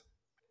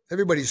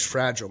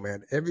fragile,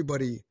 man.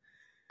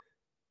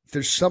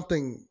 There's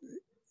something,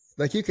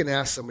 like, you can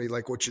ask somebody,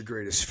 like, what's your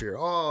greatest fear?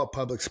 Oh,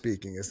 public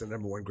speaking is the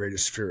number one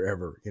greatest fear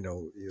ever.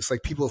 It's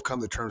like people have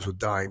come to terms with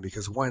dying,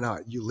 because why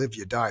not? You live,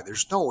 you die.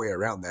 There's no way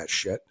around that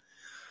shit.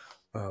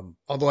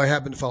 Although I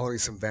have been following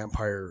some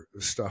vampire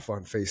stuff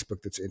on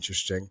Facebook that's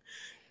interesting.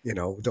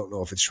 Don't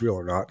know if it's real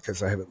or not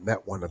because I haven't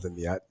met one of them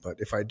yet. But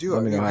if I do,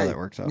 let me know how that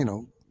works out.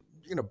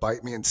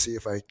 Bite me and see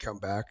if I come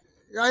back.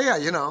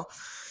 Yeah,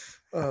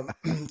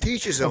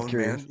 teach his own,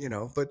 man.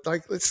 But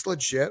like, it's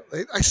legit.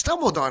 I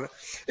stumbled on it.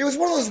 It was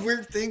one of those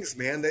weird things,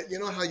 man. That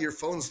how your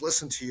phones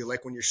listen to you,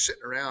 like when you're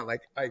sitting around.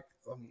 Like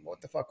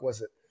what the fuck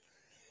was it?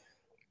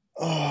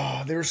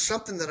 Oh, there was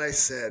something that I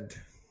said.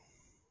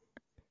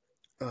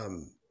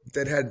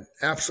 That had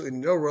absolutely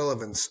no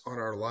relevance on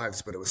our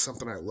lives, but it was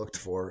something I looked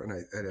for, and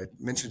I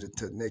mentioned it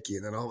to Nikki,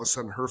 and then all of a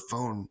sudden her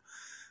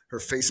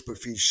Facebook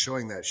feed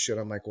showing that shit.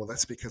 I'm like, well,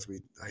 that's because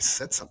I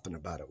said something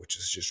about it, which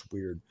is just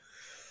weird.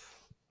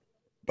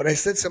 But I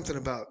said something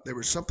about, there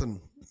was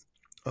something,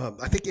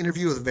 I think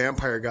Interview with a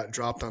Vampire got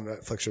dropped on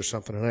Netflix or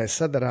something, and I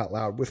said that out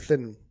loud.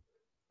 Within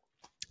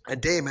a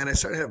day, man, I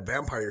started to have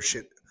vampire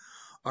shit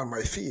on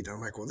my feed.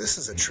 I'm like, well, this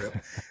is a trip.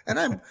 And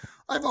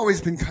I've always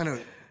been kind of,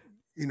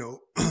 you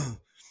know,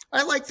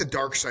 I like the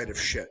dark side of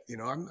shit. You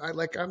know, I'm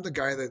the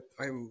guy that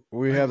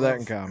We I have that love,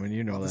 in common.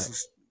 You know well, this that.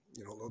 is,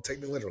 you know, don't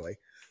take me literally.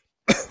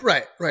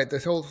 Right.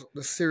 The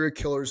serial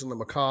killers and the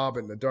macabre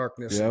and the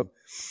darkness Yep. and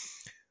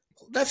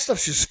that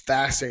stuff's just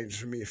fascinating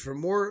for me. For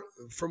more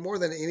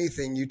than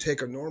anything, you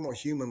take a normal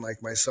human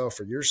like myself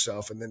or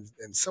yourself, and then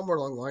and somewhere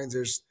along the lines,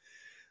 there's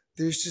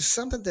just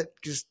something that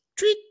just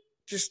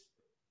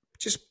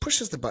just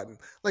pushes the button,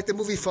 like the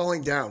movie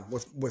Falling Down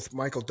with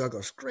Michael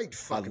Douglas. Great I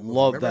fucking movie.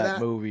 love Remember that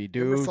that movie,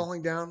 Remember dude.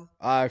 Falling Down?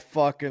 I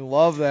fucking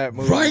love that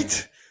movie.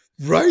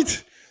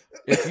 Right.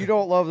 If you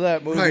don't love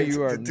that movie, Right.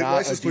 you are The not a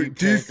license plate,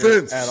 deep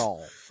tanker defense. at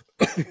all.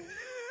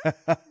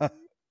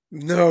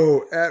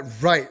 No,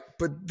 right.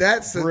 But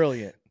that's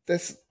Brilliant.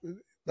 That's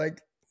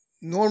like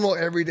normal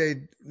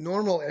everyday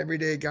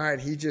guy,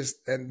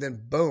 and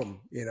then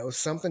boom, you know,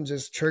 something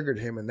just triggered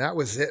him, and that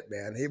was it,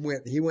 man.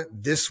 He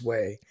went this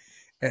way,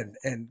 and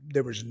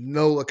there was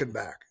no looking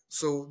back.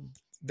 So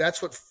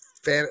that's what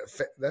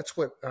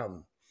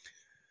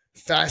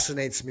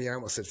fascinates me. I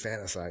almost said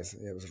fantasize.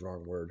 It was the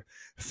wrong word.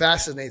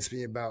 Fascinates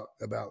me about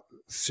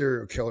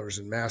serial killers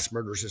and mass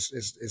murders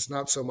is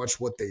not so much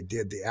what they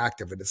did, the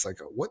act of it. It's like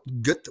what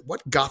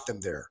got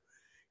them there.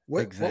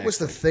 What was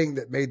the thing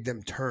that made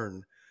them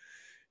turn?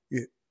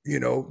 You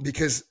know,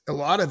 because a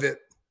lot of it,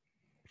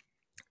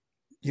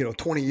 you know,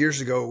 20 years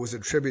ago was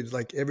attributed,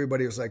 like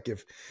everybody was like,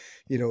 if,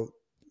 you know,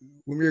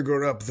 when we were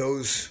growing up,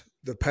 the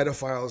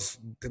pedophiles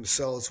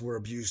themselves were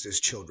abused as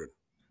children.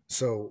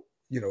 So,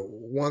 you know,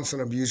 once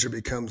an abuser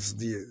becomes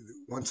the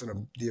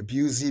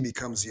abusee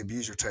becomes the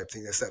abuser type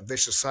thing. That's that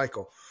vicious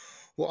cycle.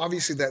 Well,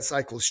 obviously that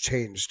cycle's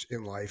changed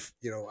in life.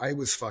 You know, I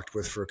was fucked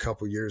with for a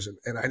couple of years,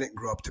 and I didn't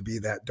grow up to be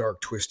that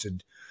dark,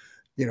 twisted,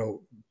 you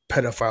know,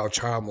 pedophile,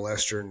 child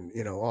molester, and,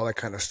 you know, all that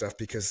kind of stuff,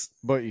 because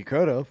But you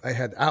could have. I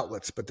had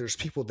outlets. But there's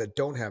people that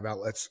don't have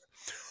outlets.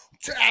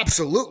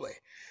 Absolutely.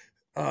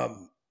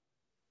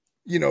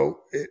 You know,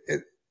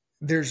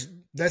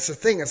 that's the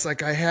thing. It's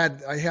like I had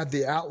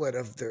the outlet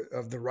of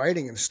the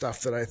writing and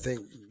stuff that I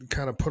think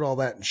kind of put all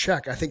that in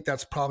check. I think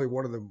that's probably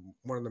one of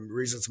the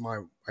reasons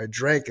why I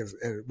drank,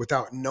 and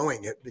without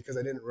knowing it, because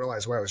I didn't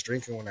realize why I was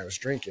drinking when I was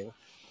drinking.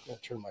 I'll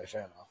turn my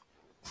fan off.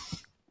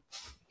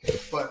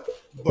 But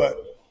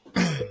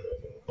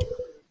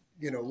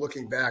you know,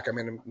 looking back, I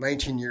mean, I'm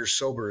 19 years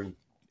sober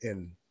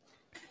in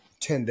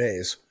 10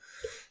 days.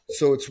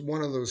 So it's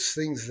one of those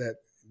things that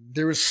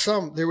there was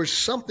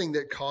something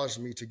that caused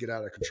me to get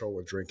out of control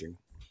with drinking.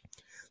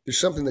 There's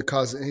something that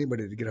causes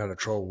anybody to get out of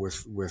control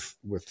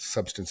with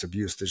substance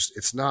abuse.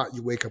 It's not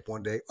you wake up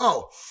one day,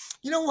 oh,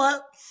 you know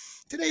what?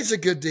 Today's a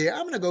good day.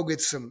 I'm going to go get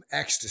some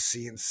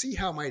ecstasy and see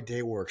how my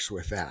day works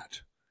with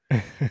that.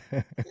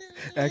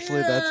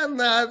 Actually, that's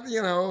not,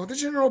 you know, the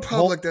general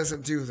public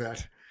doesn't do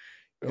that.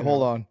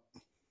 Hold on.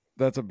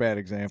 That's a bad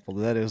example.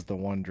 That is the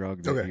one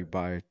drug that you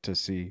buy to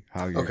see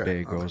how your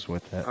day goes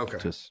with that.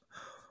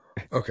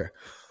 Okay.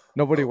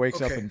 Nobody wakes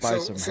up and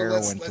buys some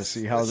heroin to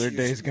see how their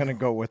day's going to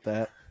go with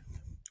that.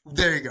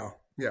 There you go.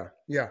 Yeah,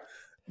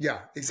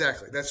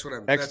 exactly. That's what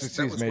I'm.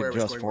 Ecstasy is made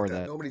just for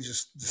that. Nobody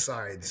just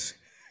decides.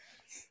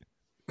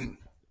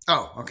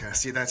 Oh, okay.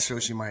 See, that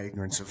shows you my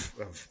ignorance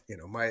of you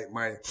know, my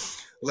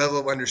level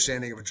of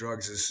understanding of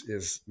drugs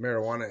is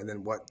marijuana, and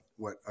then what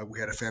we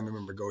had a family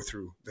member go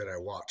through that I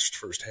watched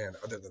firsthand.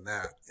 Other than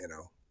that, you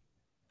know,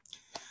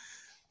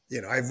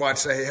 I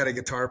had a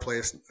guitar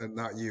player,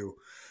 not you.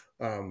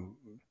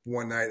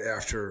 One night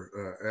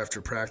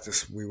after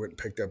practice, we went and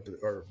picked up,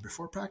 or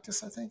before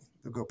practice, I think,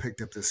 we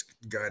picked up this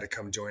guy to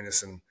come join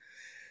us, and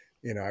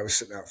you know, I was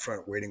sitting out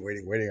front waiting.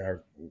 I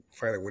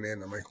finally went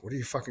in. I'm like, "What are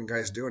you fucking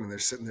guys doing?" And they're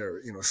sitting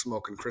there, you know,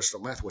 smoking crystal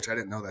meth, which I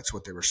didn't know that's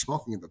what they were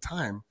smoking at the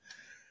time.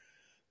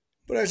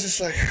 But I was just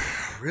like,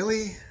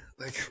 really,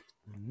 I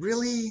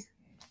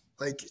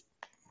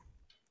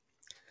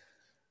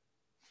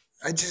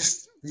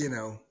just, you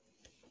know.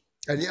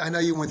 I know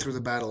you went through the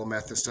battle of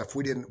meth and stuff.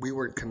 We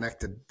weren't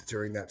connected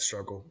during that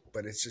struggle,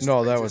 but it's just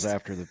was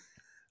after the.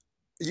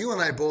 You and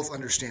I both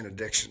understand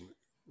addiction,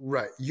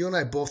 right? You and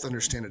I both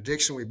understand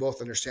addiction. We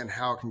both understand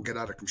how it can get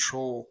out of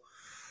control.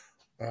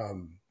 But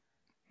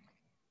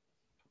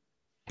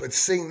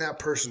seeing that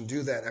person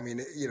do that, I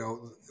mean, you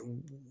know,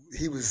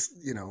 he was,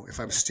 you know, if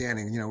I'm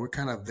standing, you know, we're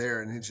kind of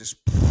there, and it just,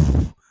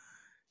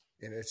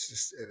 and it's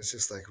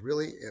just like,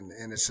 really,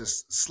 and it's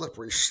just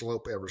slippery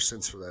slope ever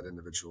since for that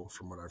individual,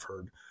 from what I've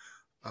heard.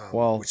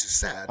 Which is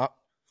sad.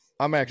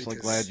 I'm actually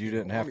glad you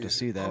didn't have to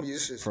see that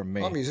from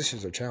me. All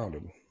musicians are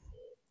talented.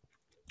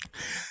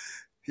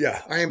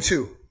 Yeah, I am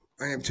too.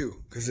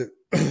 Because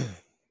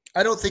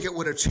I don't think it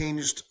would have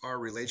changed our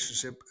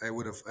relationship. I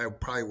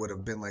probably would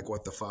have been like,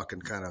 what the fuck,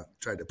 and kind of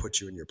tried to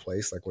put you in your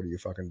place. Like, what are you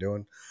fucking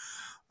doing?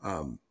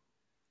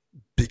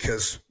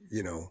 Because,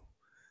 you know,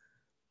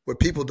 what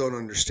people don't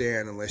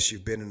understand, unless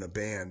you've been in a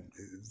band,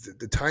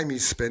 the time you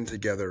spend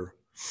together,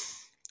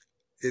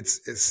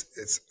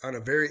 it's on a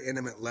very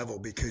intimate level,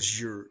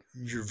 because you're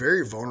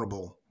very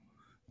vulnerable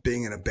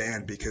being in a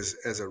band, because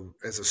as a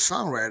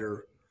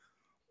songwriter,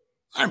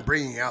 I'm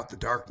bringing out the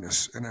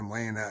darkness and I'm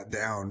laying that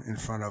down in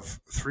front of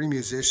three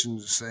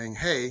musicians saying,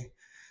 hey,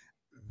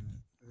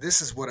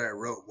 this is what I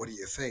wrote. What do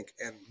you think?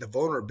 And the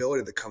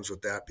vulnerability that comes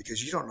with that,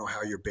 because you don't know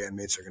how your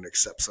bandmates are going to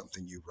accept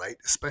something you write,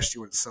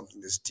 especially when it's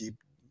something that's deep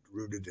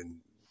rooted and,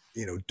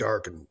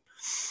 dark and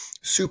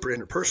super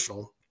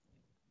interpersonal.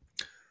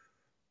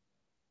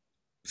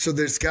 So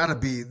there's got to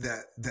be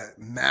that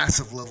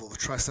massive level of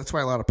trust. That's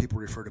why a lot of people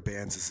refer to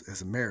bands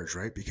as a marriage,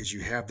 right? Because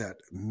you have that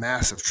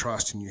massive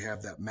trust and you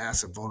have that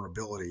massive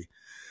vulnerability,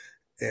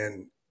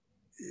 and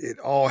it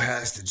all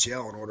has to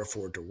gel in order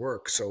for it to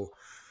work. So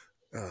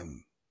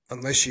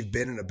unless you've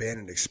been in a band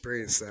and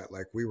experienced that,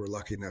 like we were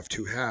lucky enough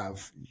to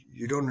have,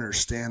 you don't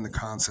understand the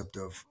concept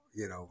of,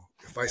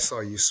 if I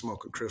saw you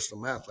smoking crystal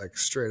meth, like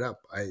straight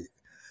up,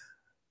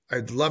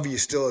 I'd love you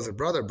still as a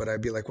brother, but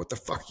I'd be like, what the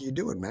fuck are you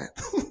doing, man?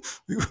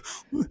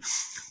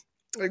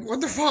 Like,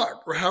 what the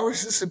fuck? Or how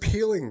is this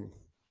appealing?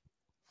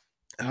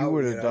 I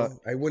wouldn't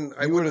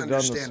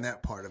understand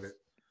that part of it.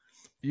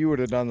 You would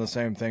have done the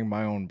same thing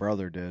my own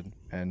brother did,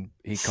 and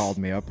he called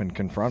me up and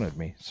confronted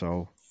me.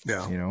 So,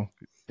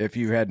 if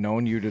you had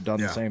known, you'd have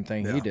done the same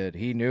thing he did.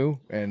 He knew,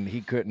 and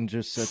he couldn't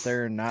just sit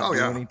there and not do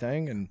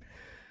anything. And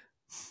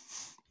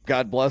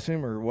God bless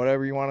him, or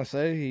whatever you want to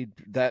say.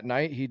 That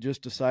night he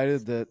just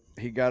decided that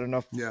he got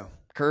enough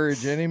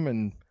courage in him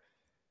and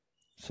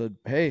said,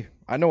 hey,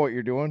 I know what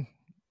you're doing,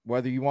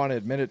 whether you want to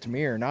admit it to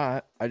me or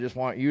not. I just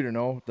want you to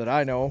know that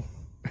I know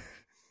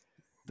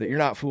that you're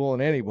not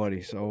fooling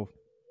anybody. So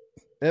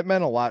it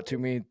meant a lot to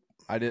me.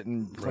 I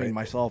didn't clean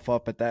myself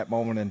up at that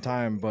moment in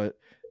time, but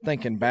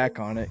thinking back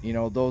on it,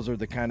 those are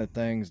the kind of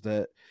things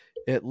that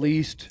at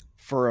least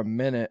for a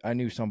minute I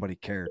knew somebody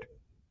cared,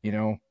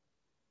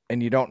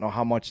 and you don't know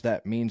how much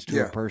that means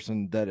to a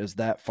person that is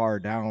that far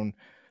down,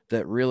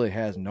 that really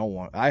has no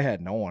one. I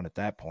had no one at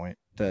that point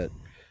that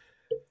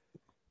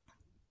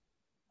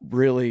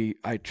really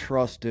I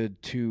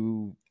trusted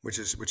to, which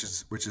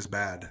is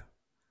bad.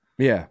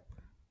 Yeah.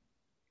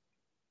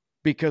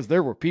 Because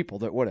there were people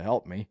that would have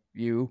helped me.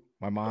 You,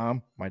 my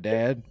mom, my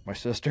dad, my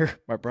sister,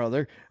 my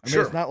brother. I mean,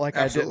 it's not like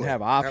I didn't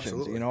have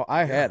options.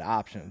 I had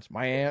options.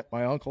 My aunt,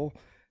 my uncle,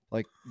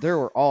 like there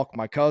were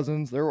my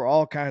cousins, there were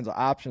all kinds of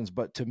options.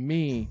 But to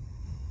me,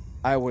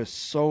 I was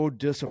so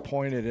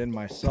disappointed in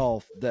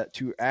myself that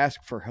to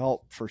ask for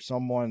help from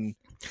someone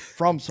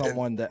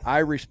that I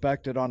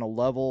respected on a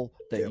level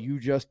that you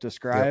just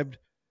described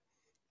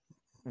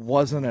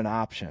wasn't an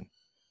option.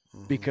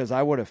 Because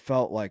I would have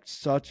felt like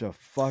such a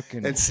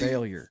fucking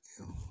failure.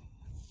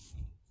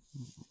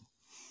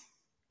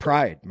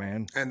 Pride,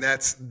 man. And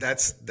that's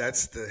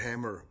the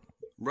hammer,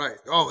 right?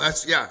 Oh,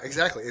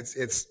 exactly. It's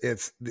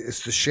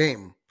the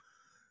shame.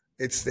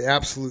 It's the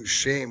absolute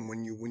shame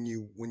when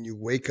you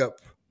wake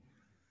up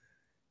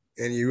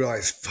and you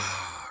realize,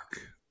 fuck.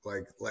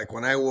 Like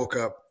when I woke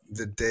up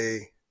the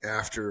day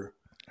after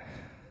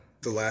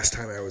the last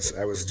time I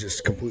was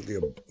just completely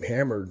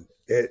hammered.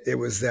 It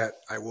was that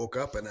I woke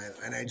up and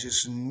I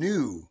just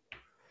knew,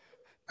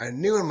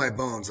 in my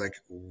bones, like,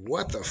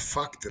 what the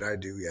fuck did I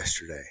do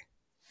yesterday?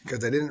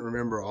 Because I didn't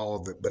remember all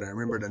of it, but I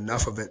remembered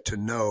enough of it to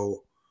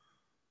know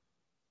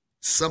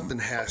something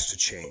has to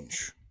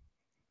change.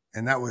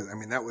 And that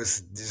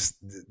was just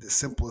the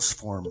simplest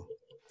form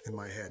in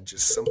my head.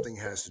 Just something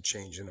has to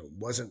change. And it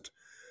wasn't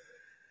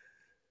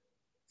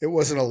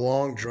a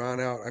long drawn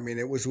out. I mean,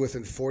 it was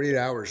within 48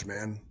 hours,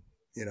 man,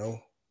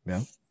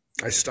 Yeah.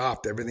 I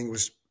stopped. Everything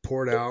was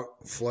poured out,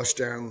 flushed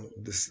down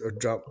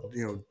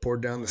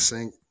poured down the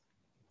sink.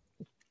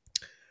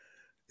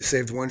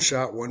 Saved one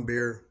shot, one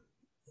beer.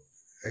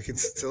 I can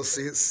still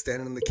see it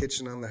standing in the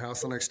kitchen on the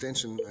house on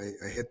extension.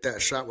 I hit that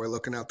shot while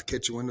looking out the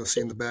kitchen window,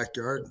 seeing the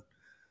backyard.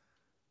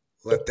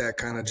 Let that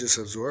kind of just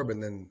absorb,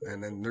 and then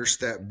nurse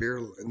that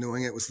beer,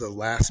 knowing it was the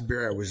last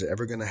beer I was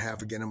ever going to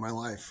have again in my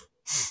life.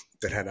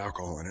 That had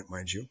alcohol in it,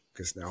 mind you,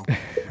 because now, by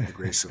the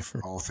grace of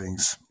all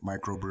things,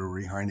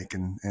 microbrewery,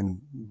 Heineken,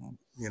 and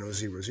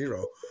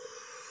 0.0.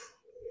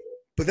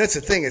 But that's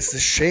the thing; it's the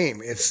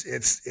shame.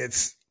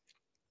 It's,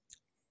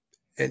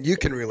 and you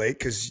can relate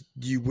because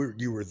you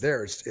were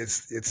there.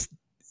 It's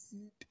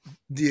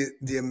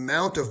the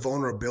amount of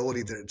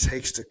vulnerability that it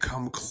takes to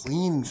come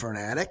clean for an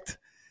addict,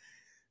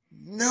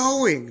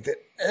 knowing that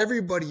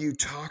everybody you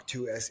talk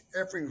to has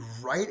every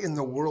right in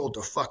the world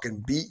to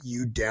fucking beat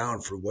you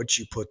down for what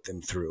you put them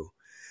through.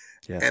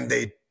 Yeah. And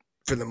they,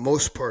 for the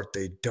most part,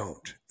 they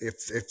don't.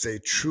 If they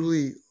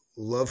truly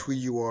love who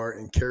you are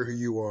and care who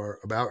you are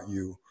about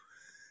you,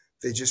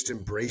 they just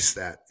embrace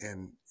that.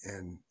 And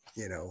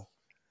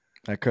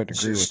I couldn't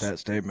agree with that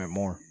statement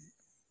more.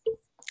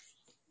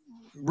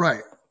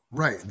 Right.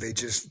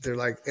 They're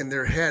like in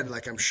their head,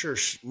 like I'm sure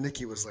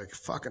Nikki was like,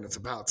 fucking, it's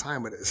about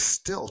time. But it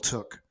still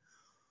took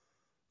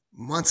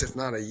months, if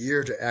not a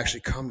year, to actually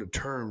come to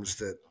terms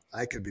that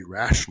I could be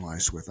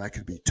rationalized with. I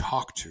could be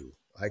talked to.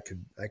 I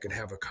could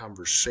have a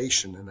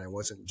conversation, and I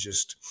wasn't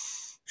just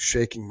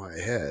shaking my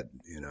head,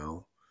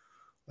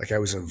 like I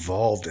was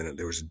involved in it.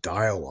 There was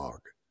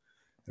dialogue,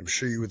 I'm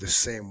sure you were the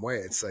same way.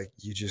 It's like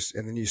you just,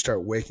 and then you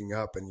start waking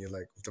up and you're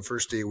like, the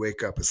first day you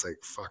wake up, it's like,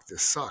 fuck,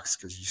 this sucks,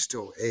 because you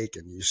still ache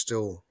and you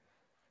still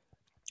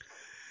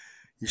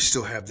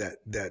have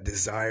that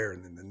desire.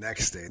 And then the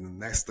next day, and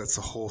the next, that's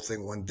the whole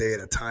thing, one day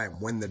at a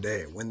time. Win the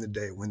day, win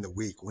the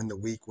week, win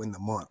the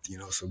month,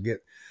 so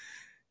get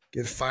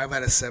 5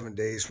 out of 7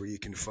 days where you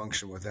can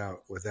function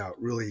without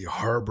really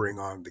harboring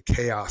on the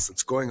chaos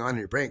that's going on in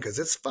your brain, because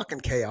it's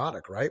fucking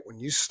chaotic, right? When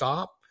you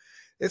stop,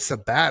 it's a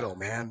battle,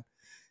 man.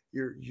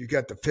 You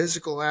got the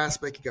physical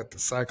aspect, you got the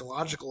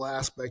psychological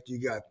aspect, you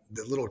got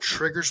the little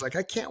triggers. Like,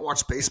 I can't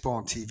watch baseball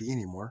on TV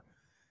anymore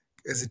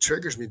because it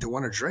triggers me to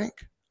want to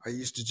drink. I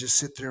used to just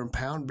sit there and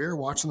pound beer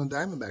watching the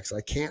Diamondbacks. I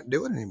can't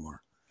do it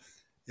anymore,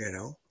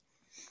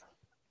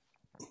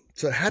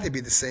 So it had to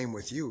be the same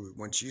with you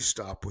once you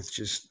stop with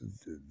just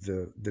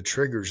the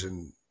triggers,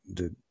 and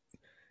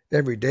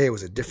every day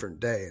was a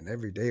different day, and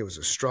every day was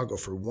a struggle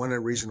for one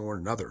reason or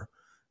another.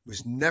 It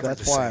was never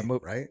the same,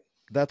 right?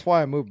 That's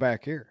why I moved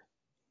back here.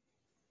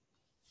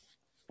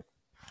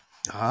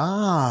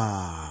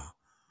 Ah.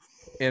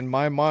 In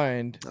my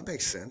mind. That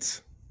makes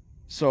sense.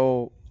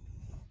 So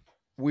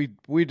we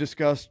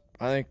discussed,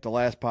 I think the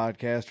last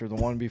podcast or the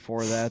one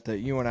before that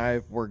you and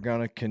I were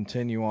going to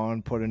continue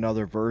on, put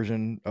another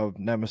version of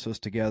Nemesis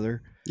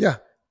together. Yeah.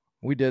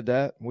 We did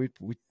that. We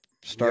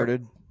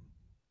started,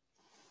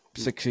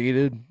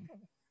 succeeded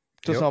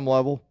to some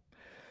level.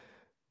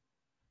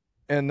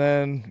 And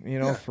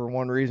then, for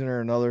one reason or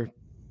another,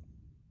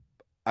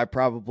 I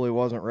probably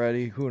wasn't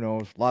ready. Who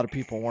knows? A lot of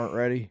people weren't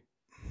ready.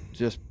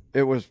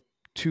 It was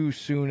too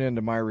soon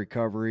into my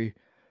recovery.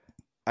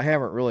 I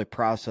haven't really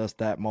processed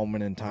that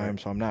moment in time,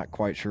 so I'm not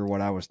quite sure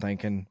what I was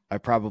thinking. I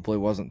probably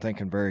wasn't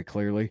thinking very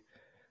clearly,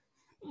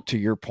 to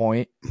your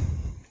point.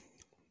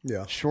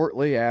 Yeah.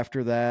 Shortly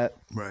after that,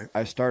 right,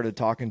 I started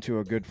talking to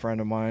a good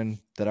friend of mine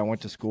that I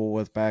went to school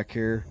with back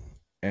here,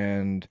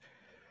 and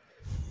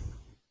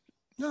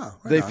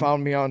they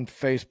found me on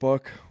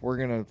Facebook. We're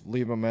going to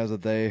leave them as a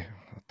they.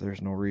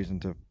 There's no reason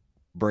to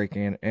break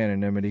in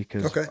anonymity,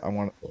 because I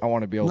want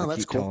to be able to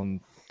keep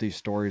telling these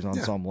stories on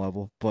some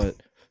level,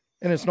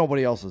 and it's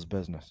nobody else's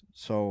business.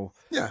 So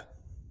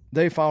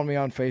they found me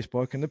on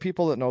Facebook, and the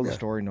people that know the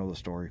story know the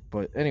story.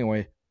 But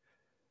anyway,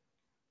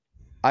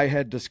 I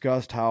had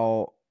discussed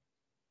how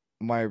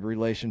my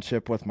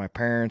relationship with my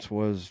parents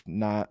was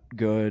not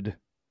good,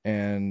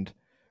 and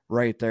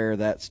right there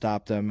that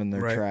stopped them in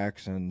their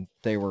tracks, and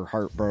they were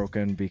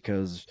heartbroken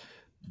because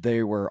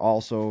they were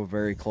also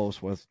very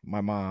close with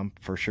my mom,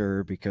 for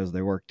sure, because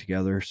they worked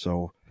together.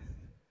 So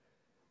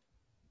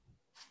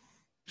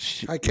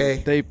hi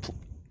Kay.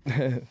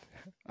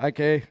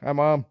 Hi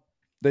Mom.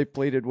 They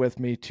pleaded with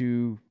me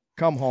to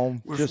come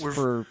home just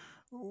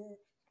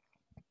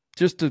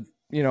to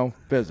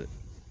visit.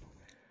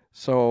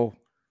 So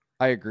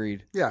I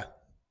agreed. Yeah.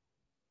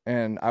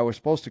 And I was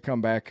supposed to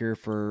come back here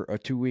for a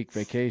 2-week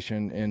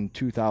vacation in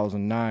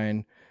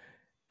 2009.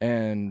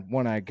 And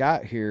when I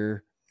got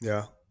here,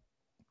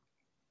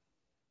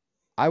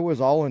 I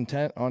was all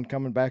intent on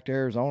coming back to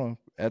Arizona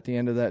at the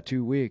end of that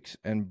 2 weeks.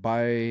 And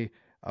by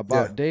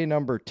about day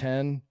number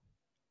 10,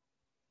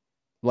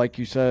 like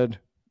you said,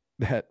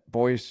 that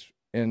voice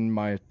in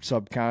my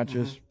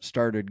subconscious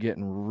started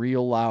getting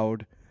real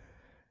loud.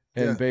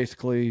 And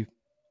basically,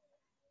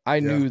 I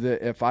knew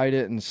that if I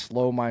didn't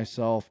slow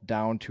myself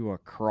down to a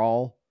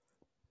crawl,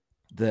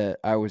 that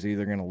I was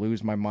either going to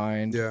lose my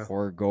mind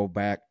or go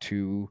back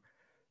to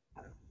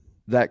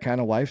that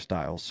kind of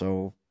lifestyle.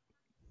 So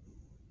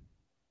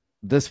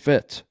this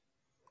fits.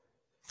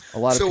 A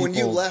lot of people. When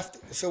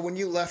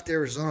you left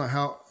Arizona,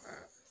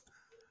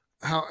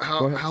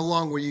 how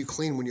long were you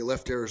clean when you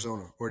left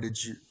Arizona, or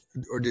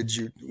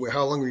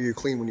how long were you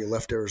clean when you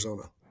left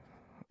Arizona?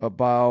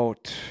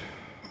 About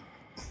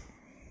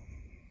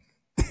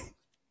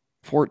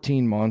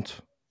 14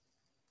 months.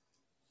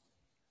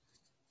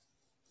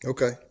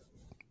 Okay.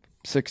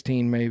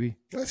 16 maybe.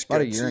 That's about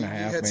good. A year and a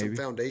half. You had maybe. Some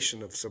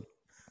foundation of some.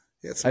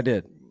 I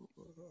did.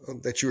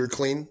 That you were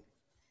clean.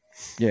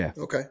 Yeah.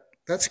 Okay,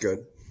 that's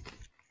good.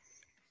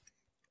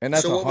 And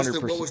that's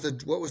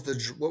 100%. What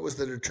was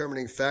the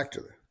determining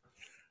factor?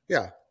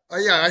 Yeah.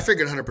 I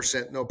figured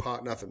 100%, no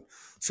pot, nothing.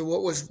 So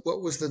what was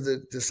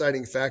the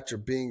deciding factor,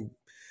 being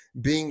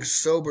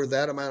sober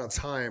that amount of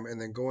time and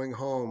then going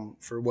home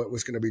for what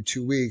was going to be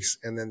 2 weeks,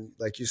 and then,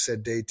 like you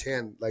said, day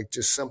 10, like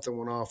just something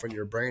went off in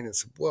your brain and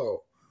said,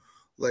 whoa,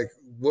 like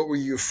what were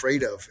you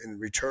afraid of in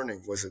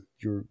returning? Was it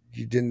you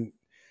didn't,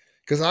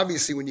 because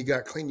obviously when you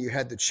got clean, you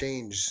had to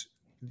change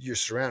your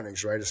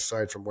surroundings, right?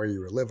 Aside from where you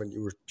were living,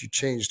 you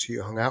changed who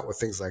you hung out with,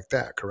 things like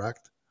that,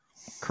 correct?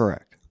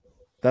 Correct.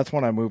 That's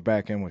when I moved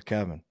back in with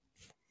Kevin.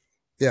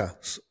 Yeah.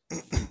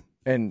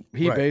 And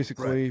he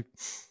basically...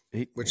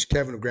 Which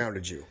Kevin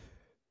grounded you.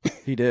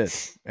 He did.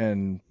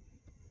 And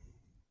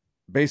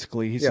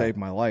basically he saved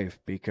my life,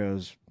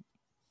 because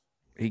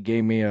he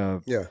gave me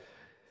a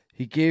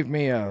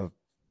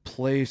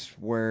place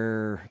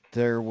where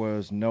there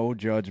was no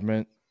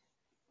judgment.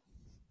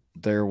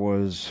 There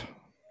was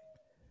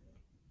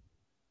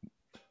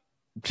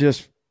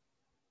just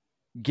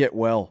get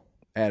well.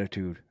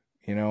 attitude,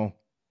 you know.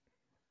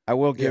 I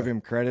will give Yeah.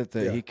 him credit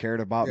that Yeah. he cared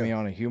about Yeah. me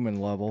on a human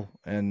level,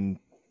 and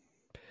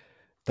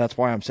that's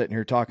why I'm sitting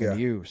here talking Yeah. to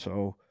you.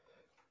 So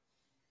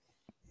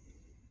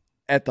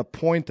at the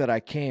point that I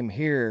came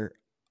here,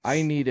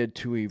 I needed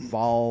to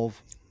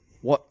evolve.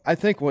 What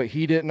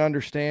he didn't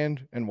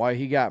understand and why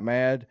he got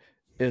mad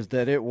is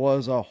that it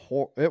was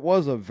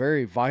a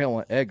very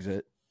violent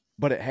exit,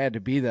 but it had to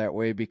be that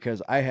way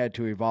because I had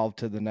to evolve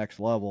to the next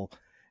level,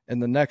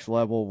 and the next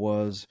level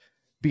was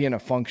being a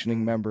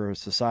functioning member of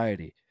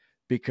society.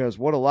 Because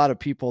what a lot of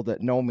people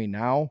that know me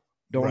now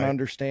don't Right.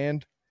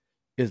 understand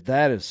is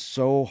that is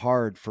so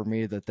hard for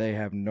me that they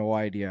have no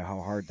idea how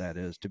hard that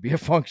is to be a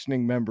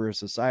functioning member of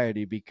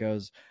society,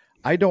 because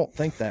I don't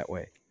think that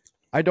way.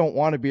 I don't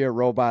want to be a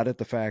robot at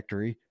the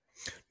factory.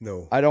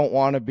 No. I don't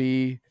want to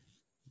be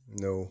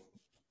No.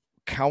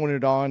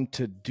 counted on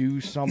to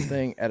do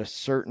something at a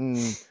certain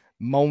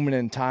moment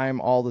in time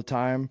all the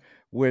time,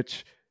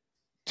 which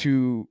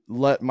to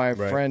let my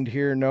Right. friend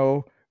here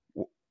know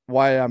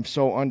why I'm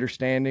so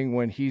understanding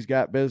when he's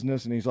got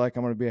business and he's like,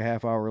 I'm going to be a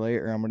half hour late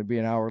or I'm going to be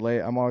an hour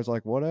late. I'm always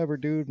like, whatever,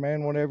 dude,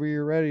 man, whenever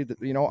you're ready.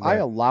 You know, I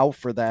Right. allow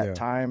for that Yeah.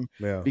 time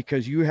Yeah.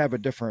 because you have a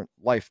different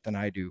life than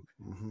I do.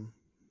 Mm-hmm.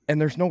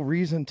 And there's no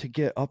reason to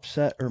get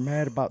upset or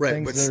mad about Right,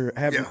 things but that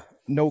have yeah.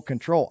 no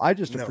control. I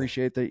just No.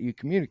 appreciate that you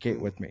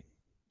communicate with me.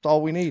 That's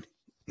all we need.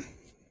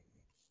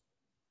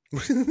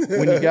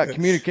 When you got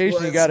communication,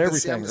 Well, you got but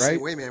everything, I'm the right?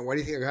 same way, man. Why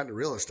do you think I got into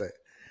real estate?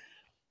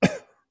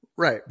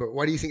 Right, but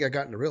why do you think I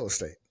got into real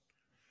estate?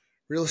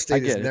 Real I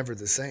estate is get it. never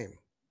the same.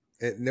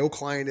 No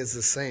client is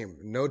the same.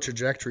 No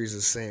trajectory is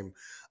the same.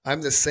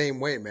 I'm the same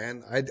way,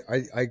 man.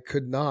 I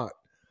could not.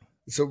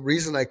 So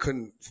reason I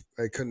couldn't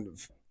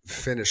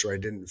finish, or I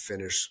didn't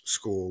finish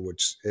school,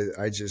 which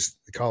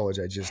college.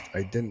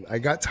 I didn't. I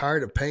got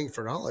tired of paying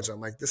for knowledge.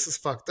 I'm like, this is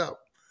fucked up.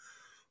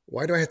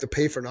 Why do I have to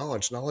pay for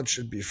knowledge? Knowledge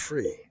should be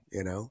free,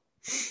 you know.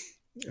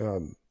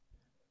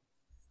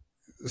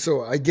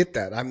 So I get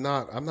that. I'm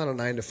not a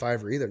 9 to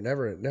 5er either.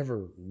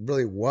 Never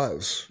really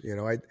was. You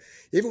know,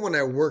 even when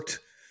I worked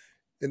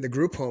in the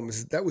group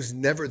homes, that was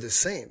never the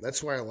same.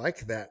 That's why I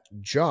like that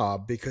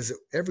job, because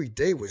every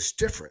day was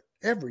different.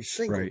 Every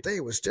single Right. day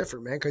was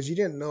different, man. Because you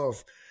didn't know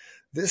if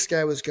this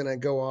guy was going to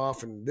go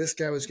off and this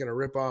guy was going to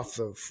rip off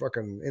the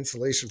fucking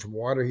insulation from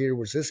water heater.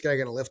 Was this guy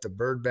going to lift a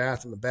bird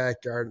bath in the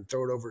backyard and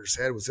throw it over his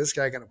head? Was this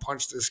guy going to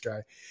punch this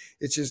guy?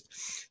 It's just,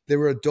 they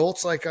were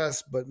adults like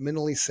us, but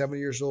mentally 7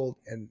 years old,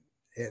 and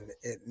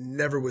it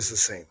never was the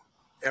same,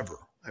 ever.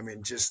 I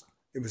mean, just,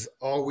 it was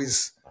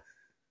always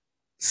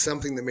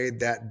something that made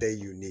that day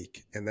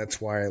unique. And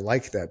that's why I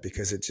like that,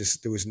 because it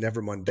was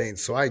never mundane.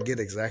 So I get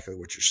exactly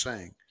what you're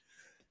saying.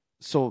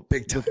 So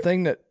Big time. the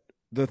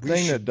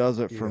thing that does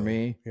it for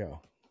me, yeah,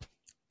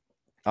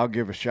 I'll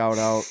give a shout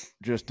out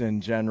just in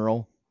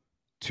general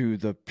to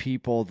the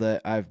people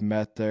that I've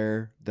met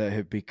there that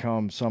have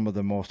become some of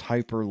the most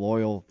hyper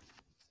loyal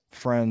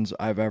friends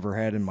I've ever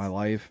had in my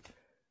life.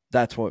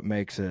 That's what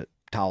makes it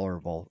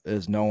tolerable,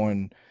 is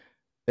knowing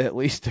at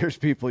least there's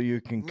people you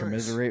can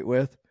commiserate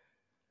with.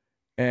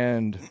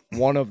 And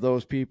one of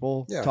those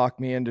people talked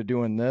me into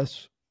doing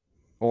this,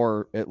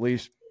 or at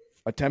least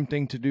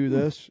attempting to do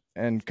this,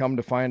 and come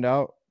to find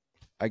out,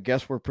 I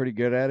guess we're pretty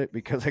good at it,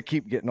 because I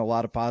keep getting a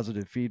lot of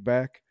positive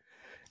feedback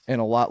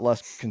and a lot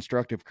less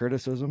constructive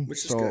criticism. Which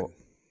is so good.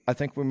 I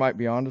think we might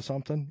be onto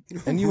something.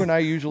 And you and I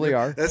usually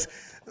are. That's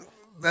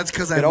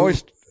because it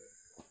always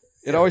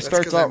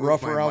starts out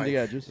rough mic, around the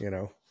edges. You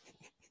know,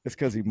 it's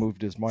because he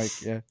moved his mic.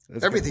 Yeah,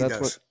 everything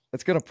does.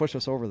 That's going to push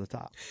us over the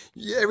top.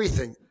 Yeah,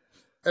 everything.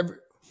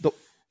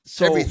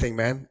 Everything,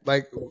 man.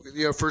 Like,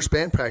 you know, first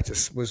band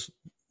practice was,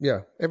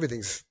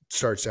 everything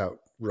starts out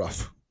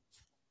rough.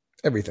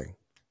 Everything.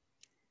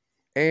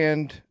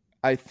 And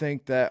I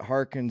think that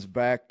harkens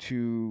back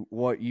to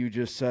what you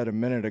just said a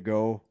minute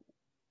ago,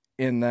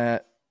 in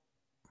that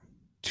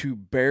to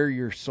bare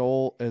your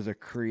soul as a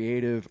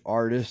creative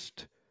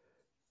artist,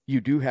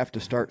 you do have to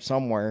start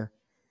somewhere.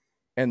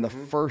 And the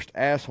first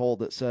asshole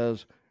that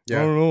says, I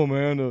don't know,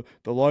 man,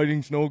 the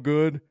lighting's no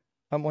good.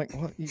 I'm like,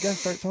 well, you got to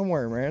start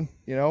somewhere, man.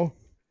 You know?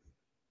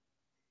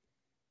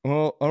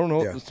 Well, I don't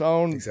know. The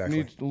sound needs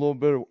a little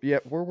bit of,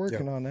 we're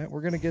working on that.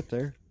 We're going to get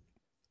there.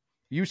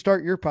 You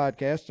start your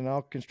podcast and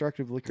I'll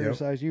constructively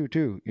criticize you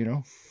too. You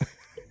know,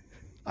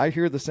 I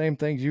hear the same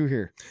things you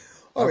hear.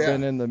 I've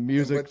been in the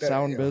music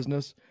sound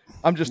business.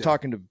 I'm just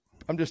talking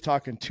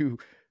to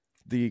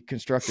the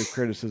constructive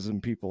criticism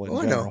people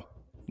in general,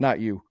 not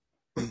you.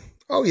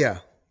 Oh yeah.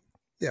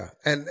 Yeah.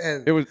 And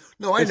it was,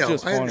 no, I know.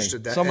 I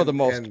understood that. Some of the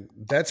most and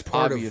that's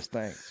part obvious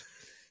things.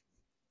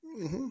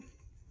 Mm-hmm.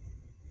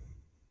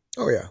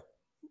 Oh yeah.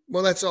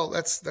 Well, that's all.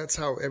 That's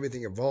how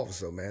everything evolves,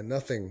 though, man.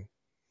 Nothing.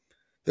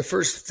 The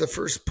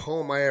first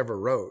poem I ever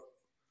wrote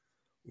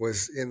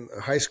was in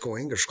a high school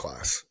English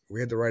class. We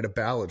had to write a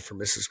ballad for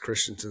Mrs.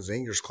 Christensen's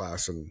English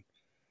class, and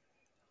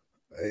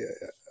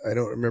I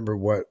don't remember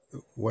what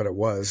it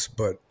was,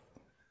 but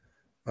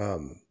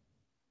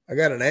I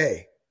got an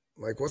A.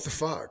 I'm like, what the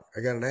fuck?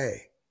 I got an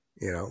A,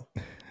 you know?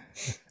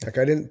 Like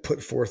I didn't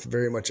put forth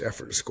very much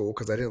effort in school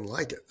because I didn't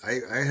like it.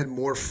 I had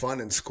more fun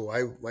in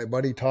school. My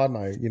buddy Todd and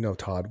I, you know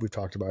Todd, we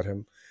talked about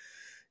him.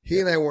 He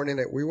Yep. and I weren't in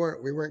it. We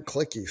weren't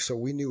clicky, so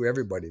we knew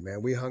everybody,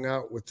 man. We hung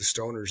out with the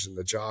stoners and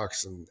the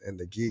jocks and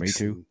the Me geeks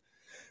too.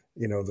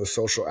 and the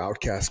social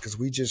outcasts because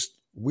we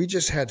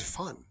just had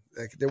fun.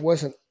 Like it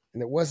wasn't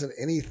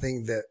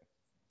anything that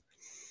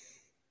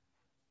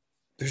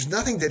there's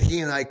nothing that he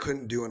and I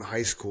couldn't do in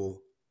high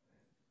school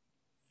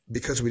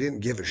because we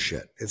didn't give a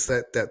shit. It's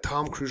that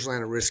Tom Cruise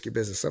line of risky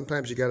business.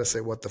 Sometimes you got to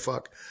say, "What the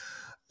fuck."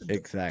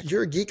 Exactly.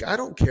 You're a geek. I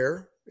don't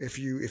care if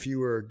you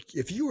were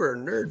a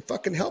nerd.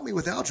 Fucking help me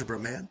with algebra,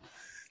 man.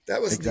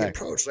 That was the Exactly.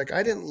 approach. Like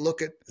I didn't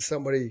look at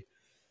somebody.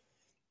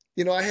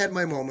 I had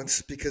my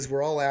moments because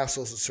we're all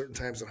assholes at certain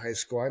times in high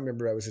school. I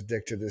remember I was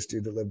addicted to this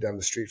dude that lived down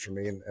the street from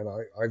me, and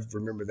I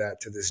remember that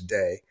to this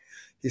day.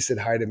 He said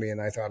hi to me, and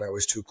I thought I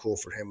was too cool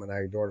for him, and I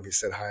ignored him. He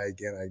said hi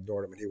again, I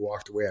ignored him, and he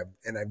walked away.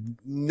 And I've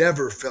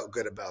never felt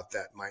good about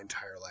that my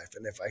entire life.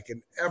 And if I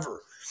can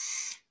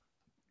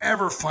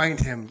ever find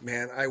him,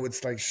 man, I would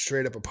like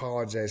straight up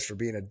apologize for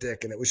being a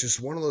dick. And it was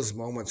just one of those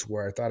moments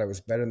where I thought I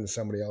was better than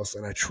somebody else,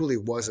 and I truly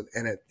wasn't.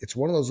 And it's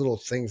one of those little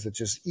things that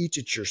just eats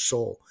at your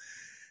soul.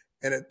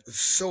 And it's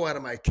so out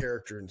of my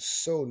character and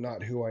so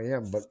not who I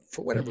am. But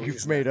for whatever You've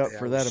reason, made that up day,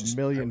 for I that was a just,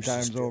 I million was just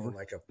times feeling over.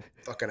 like a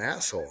fucking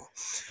asshole.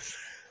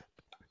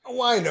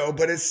 Oh, I know,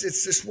 but it's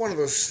just one of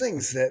those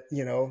things that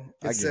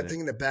I it's get that it. thing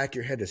in the back of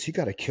your head. Does he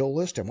got a kill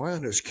list? Am I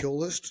on his kill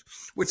list?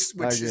 Which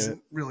I get it.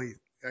 isn't really.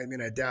 I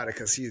mean, I doubt it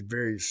because he's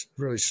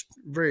really,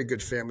 very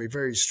good family,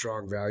 very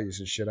strong values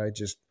and shit. I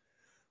just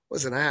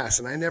was an ass,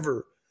 and I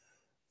never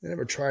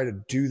try to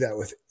do that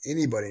with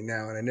anybody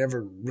now, and I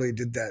never really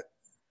did that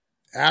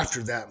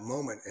after that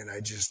moment. And it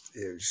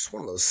was just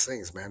one of those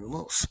things, man. A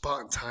little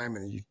spot in time,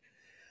 and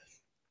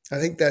I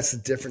think that's the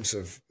difference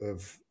of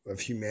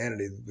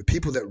humanity. The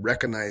people that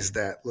recognize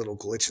that little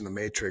glitch in the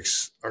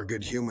matrix are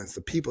good humans.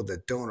 The people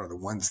that don't are the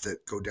ones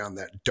that go down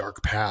that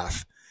dark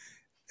path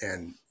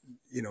and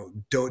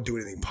don't do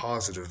anything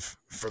positive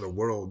for the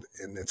world,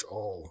 and it's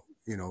all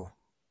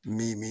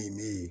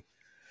me.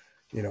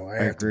 I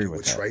I have to agree do with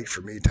what's that. right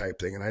for me type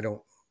thing, and I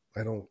don't.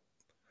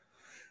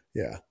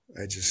 Yeah,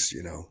 I just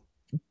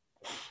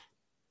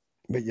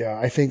But yeah,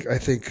 I think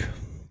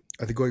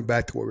going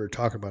back to what we were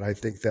talking about, I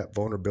think that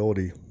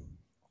vulnerability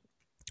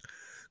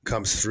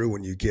comes through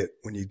when you get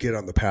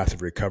on the path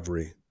of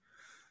recovery,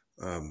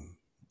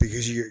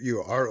 because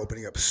you are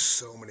opening up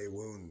so many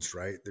wounds,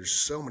 right? There's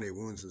so many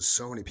wounds and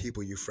so many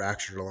people you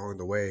fractured along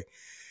the way,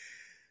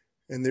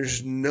 and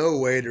there's no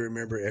way to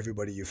remember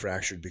everybody you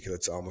fractured because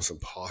it's almost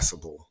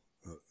impossible,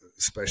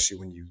 especially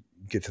when you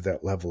get to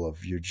that level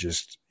of you're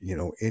just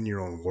in your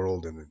own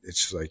world, and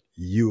it's just like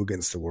you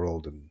against the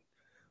world, and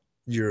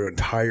your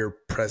entire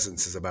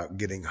presence is about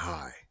getting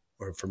high,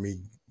 or for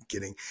me,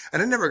 and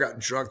I never got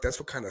drunk. That's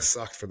what kind of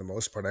sucked for the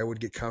most part. I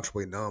would get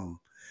comfortably numb,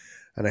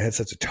 and I had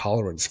such a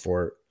tolerance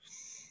for it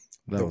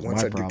That that was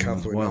once my I'd get problem as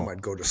comfortably numb, well.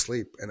 I'd go to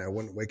sleep, and I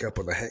wouldn't wake up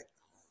with a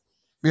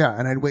yeah,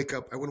 and I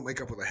wouldn't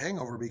wake up with a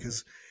hangover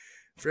because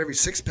for every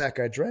 6-pack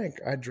I'd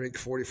drink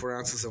 44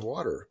 ounces of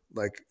water.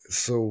 Like,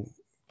 so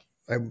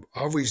I'm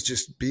always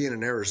just being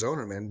in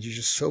Arizona, man. You're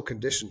just so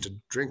conditioned to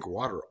drink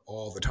water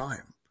all the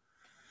time.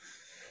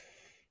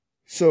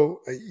 So,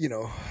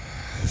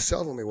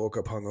 seldomly woke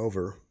up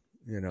hungover,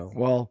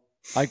 Well,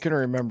 I can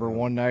remember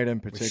one night in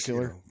which,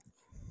 particular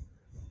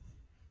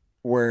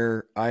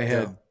where I yeah,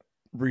 had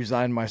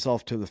resigned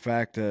myself to the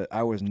fact that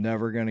I was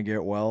never going to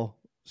get well.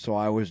 So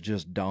I was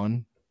just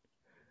done.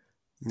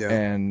 yeah.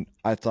 And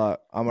I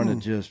thought, I'm going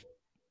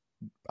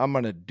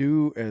to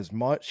do as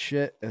much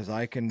shit as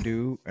I can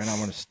do. And I'm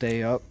going to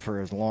stay up for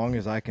as long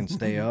as I can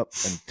stay up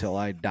until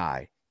I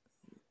die.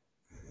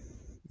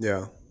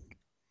 Yeah. Oh,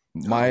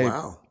 My,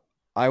 wow.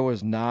 I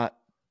was not,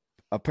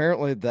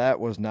 apparently that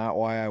was not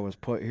why I was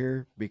put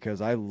here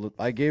because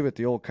I gave it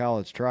the old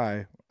college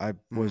try. I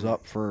was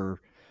up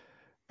for,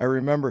 I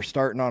remember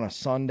starting on a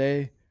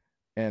Sunday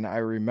and I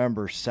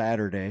remember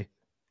Saturday.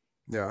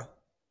 Yeah.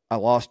 I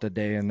lost a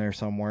day in there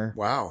somewhere,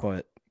 Wow.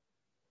 but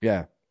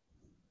yeah,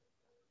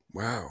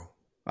 Wow.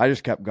 I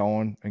just kept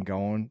going and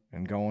going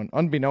and going,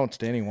 unbeknownst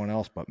to anyone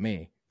else but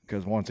me.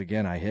 Because once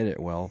again, I hit it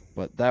well.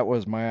 But that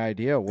was my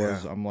idea.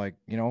 Was Yeah. I'm like,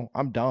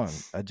 I'm done.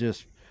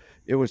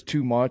 It was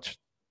too much.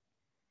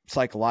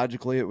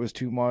 Psychologically, it was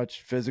too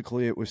much.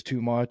 Physically, it was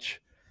too much.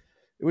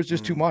 It was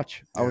just too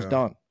much. I was Yeah.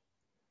 done.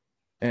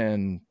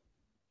 And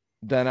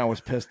then I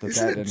was pissed that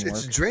Isn't that it? didn't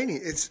It's work. draining.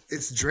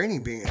 It's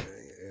draining being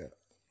yeah.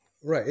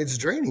 Right. It's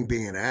draining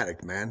being an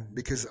addict, man,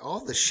 because all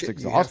the It's shit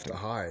you have to exhausting.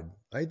 hide.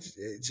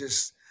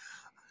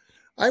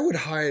 I would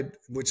hide,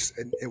 which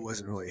it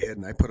wasn't really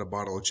hidden. I put a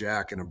bottle of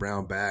Jack in a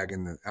brown bag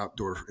in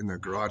the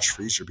garage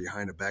freezer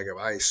behind a bag of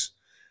ice,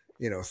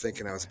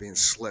 thinking I was being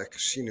slick.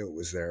 She knew it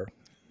was there.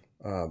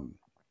 Um,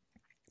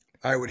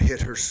 I would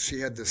hit her. She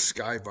had this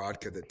Sky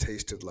vodka that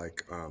tasted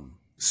like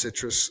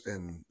citrus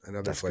and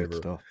another That's good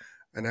flavor. stuff.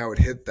 And I would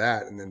hit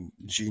that, and then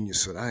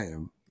genius that I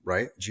am,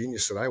 right?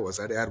 Genius that I was,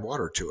 I'd add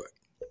water to it.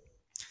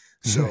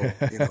 So, lo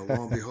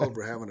and behold,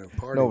 we're having a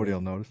party Nobody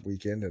will notice.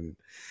 weekend, and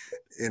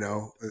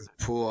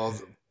pull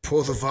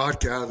the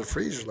vodka out of the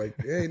freezer. Like,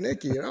 hey,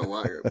 Nikki,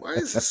 why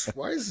is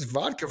this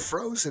vodka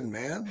frozen,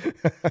 man?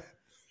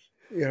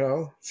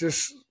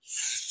 Just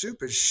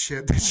stupid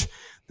shit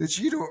that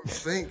you don't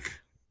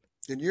think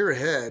in your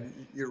head.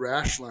 You're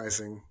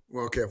rationalizing.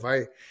 Well, okay,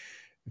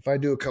 if I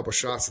do a couple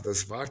shots of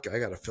this vodka, I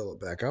got to fill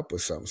it back up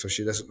with something so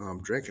she doesn't know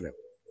I'm drinking it.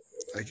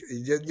 Like,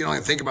 you don't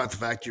even think about the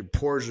fact your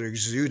pores are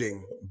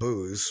exuding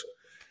booze.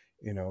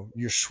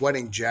 You're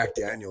sweating Jack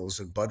Daniels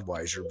and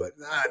Budweiser, but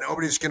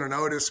nobody's going to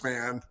notice,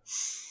 man.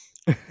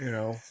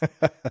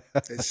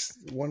 It's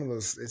one of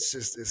those. It's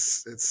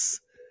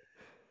just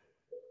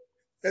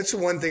that's the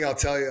one thing I'll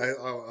tell you.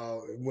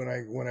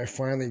 When I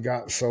finally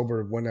got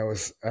sober, when I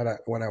was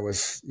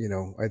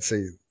I'd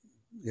say,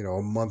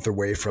 a month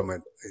away from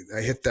it,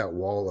 I hit that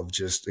wall of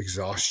just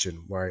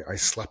exhaustion where I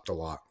slept a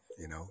lot.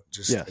 I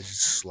just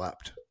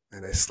slept,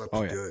 and I slept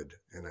good,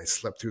 and I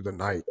slept through the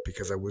night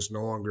because I was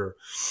no longer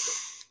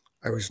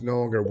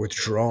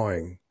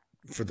withdrawing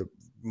for the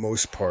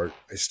most part.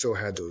 I still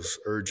had those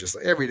urges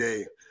every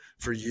day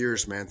for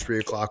years, man.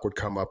 3:00 would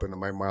come up and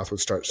my mouth would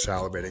start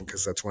salivating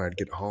because that's when I'd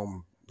get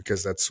home,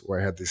 because that's where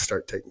I had to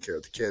start taking care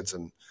of the kids.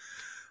 And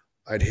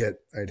I'd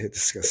hit,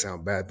 this is going to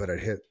sound bad, but I'd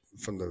hit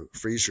from the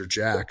freezer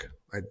Jack.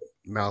 I'd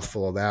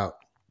mouthful of that,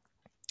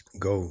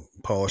 go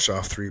polish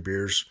off 3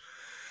 beers,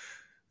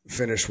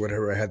 finish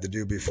whatever I had to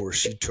do before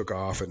she took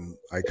off. And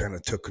I kind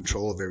of took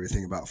control of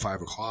everything about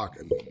 5:00.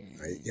 And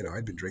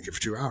I'd been drinking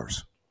for 2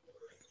 hours,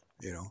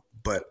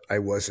 but I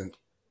wasn't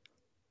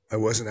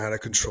out of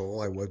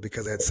control. I was,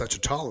 because I had such a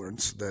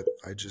tolerance that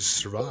I just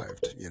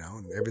survived,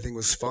 and everything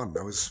was fun.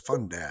 I was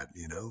fun dad,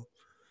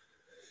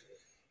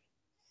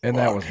 And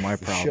that was my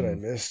problem. Shit I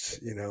missed,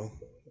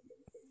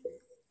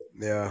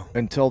 Yeah.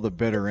 Until the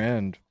bitter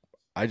end,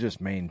 I just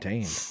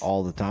maintained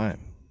all the time.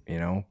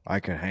 I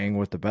could hang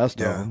with the best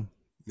of them.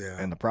 Yeah.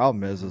 And the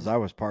problem is I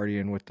was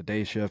partying with the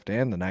day shift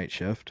and the night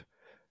shift.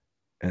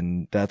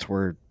 And that's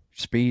where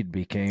speed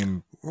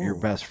became your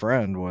best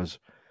friend. Was,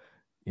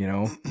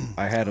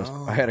 I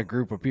had a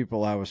group of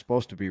people I was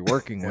supposed to be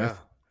working with.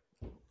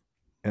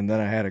 And then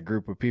I had a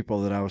group of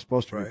people that I was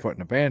supposed to be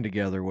putting a band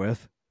together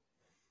with.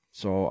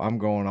 So I'm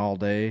going all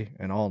day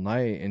and all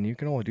night, and you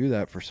can only do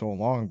that for so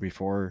long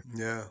before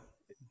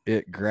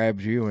it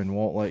grabs you and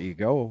won't let you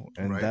go.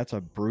 And that's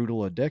a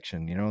brutal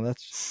addiction.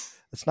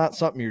 That's not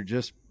something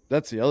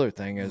that's the other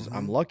thing is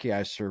I'm lucky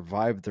I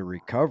survived the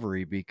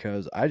recovery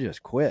because I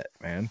just quit,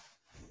 man.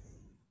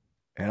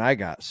 And I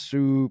got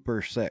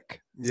super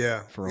sick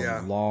for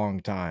a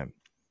long time.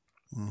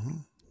 Mm-hmm.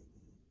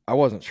 I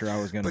wasn't sure I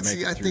was going to make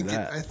it through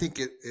that.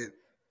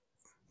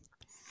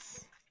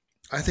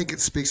 I think it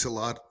speaks a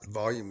lot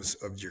volumes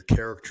of your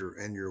character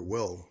and your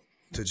will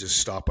to just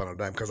stop on a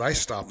dime. Because I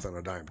stopped on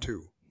a dime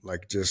too,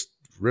 like just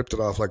ripped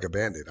it off like a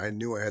Band-Aid. I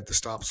knew I had to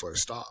stop, so I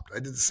stopped. I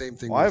did the same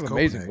thing. Well, I have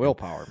amazing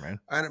willpower, man.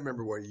 I don't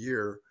remember what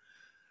year.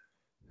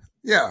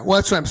 Yeah, well,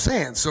 that's what I'm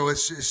saying. So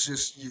it's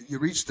just you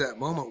reach that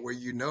moment where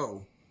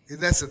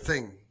that's the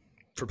thing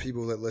for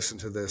people that listen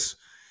to this.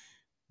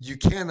 You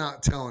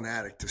cannot tell an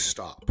addict to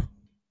stop.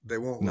 They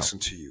won't listen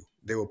to you.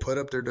 They will put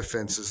up their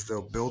defenses.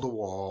 They'll build a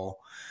wall.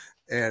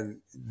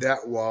 And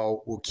that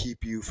wall will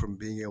keep you from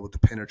being able to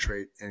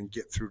penetrate and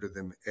get through to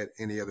them at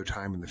any other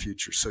time in the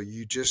future. So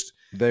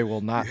they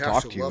will not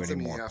talk to you You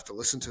anymore. have to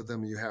listen to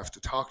them. You have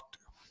to talk to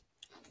them.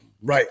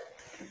 Right.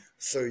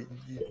 So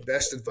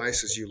best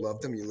advice is you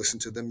love them. You listen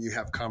to them. You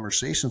have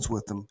conversations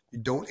with them. You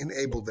don't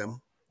enable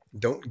them.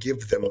 Don't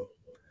give them,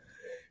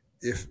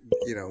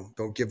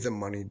 don't give them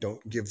money.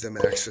 Don't give them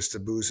access to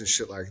booze and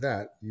shit like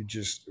that. You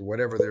just,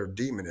 whatever their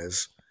demon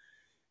is,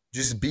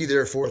 just be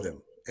there for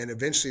them. And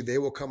eventually they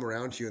will come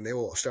around to you and they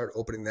will start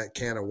opening that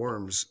can of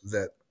worms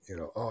that,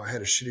 I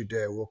had a shitty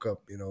day. I woke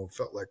up,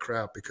 felt like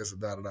crap because of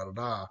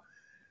da-da-da-da-da.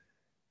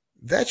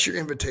 That's your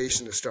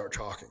invitation to start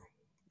talking.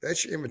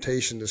 That's your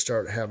invitation to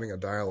start having a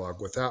dialogue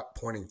without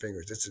pointing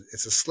fingers.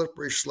 It's a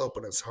slippery slope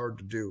and it's hard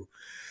to do.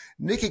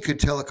 Nikki could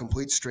tell a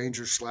complete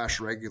stranger /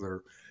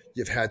 regular,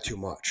 you've had too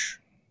much.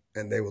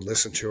 And they would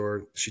listen to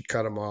her. She'd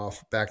cut them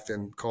off. Back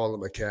then, call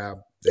them a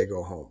cab. They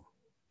go home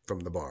from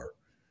the bar.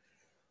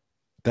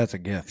 That's a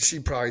gift. She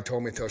probably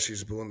told me till she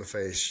was blue in the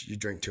face, you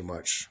drink too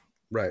much.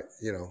 Right.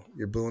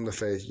 You're blue in the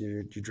face.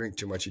 You drink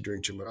too much. You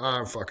drink too much. Oh,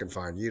 I'm fucking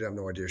fine. You have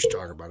no idea what you're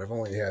talking about. I've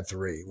only had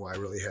 3. Well, I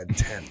really had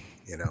 10,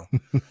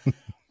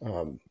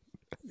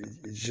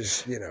 It's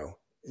just,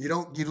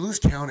 you lose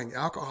counting.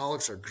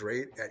 Alcoholics are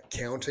great at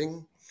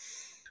counting,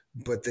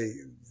 but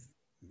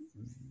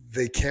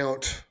they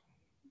count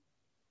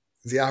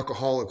the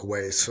alcoholic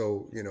way.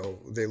 So,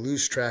 they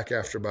lose track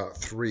after about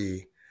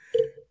 3.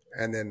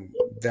 And then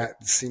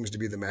that seems to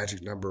be the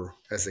magic number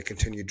as they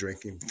continue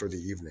drinking for the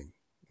evening.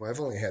 Well,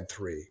 I've only had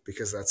 3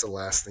 because that's the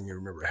last thing you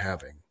remember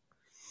having.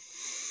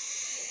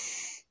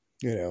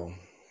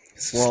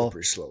 It's a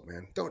slippery slope,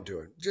 man. Don't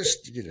do it.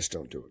 You just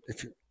don't do it.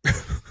 If you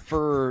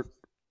For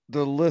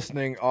the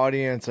listening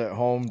audience at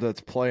home that's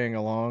playing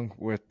along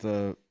with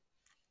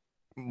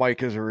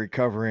Mike is a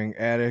recovering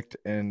addict,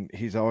 and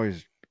he's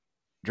always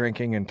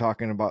drinking and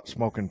talking about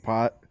smoking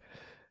pot,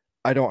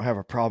 I don't have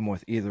a problem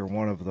with either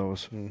one of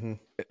those,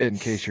 in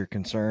case you're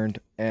concerned.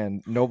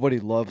 And nobody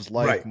loves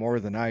life more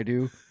than I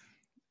do.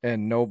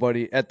 And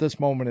nobody at this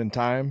moment in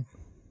time,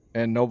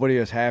 and nobody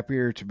is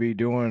happier to be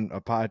doing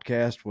a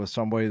podcast with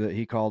somebody that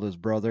he called his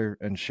brother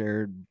and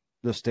shared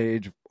the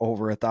stage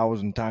over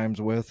 1,000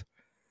 times with.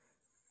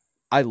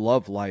 I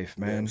love life,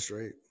 man.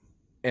 Straight.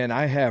 And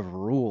I have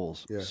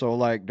rules. Yeah. So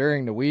like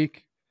during the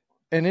week,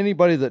 and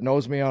anybody that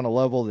knows me on a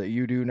level that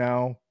you do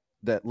now,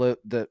 that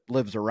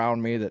lives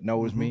around me, that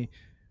knows me,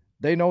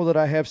 they know that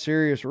I have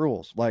serious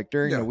rules. Like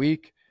during the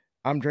week,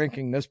 I'm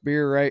drinking this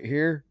beer right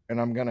here,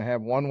 and I'm going to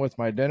have one with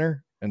my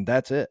dinner, and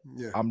that's it.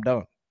 Yeah. I'm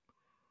done.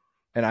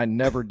 And I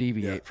never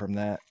deviate from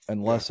that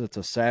unless it's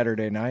a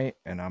Saturday night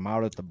and I'm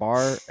out at the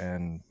bar,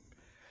 and,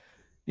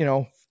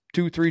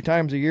 2-3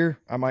 times a year,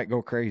 I might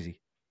go crazy.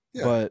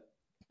 Yeah. But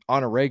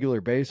on a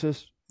regular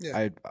basis,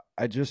 I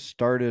just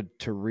started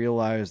to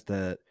realize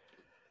that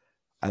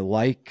I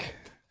like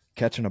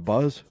catching a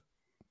buzz,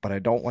 but I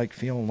don't like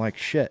feeling like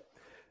shit.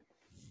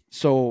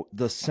 So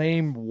the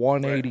same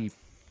 180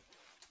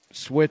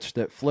 switch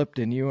that flipped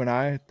in you and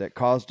I that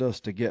caused us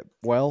to get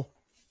well,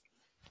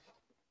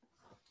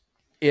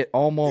 it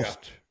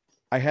almost,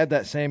 I had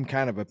that same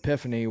kind of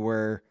epiphany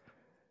where,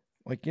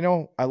 like,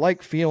 I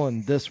like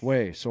feeling this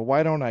way. So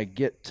why don't I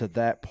get to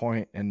that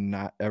point and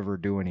not ever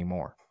do any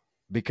more?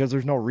 Because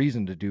there's no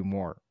reason to do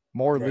more.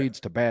 More leads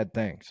to bad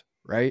things,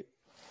 right?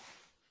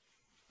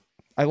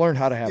 I learned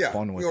how to have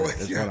fun with it,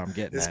 is what I'm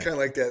getting at. It's kind of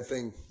like that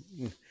thing.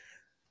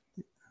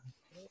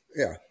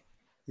 Yeah.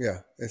 Yeah.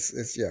 It's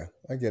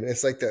I get it.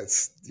 It's like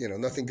that's,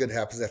 nothing good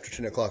happens after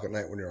 10 o'clock at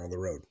night when you're on the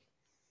road.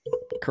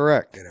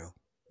 Correct.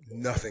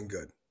 Nothing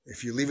good.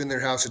 If you're leaving their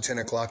house at 10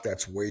 o'clock,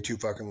 that's way too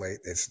fucking late.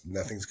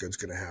 Nothing's good's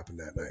going to happen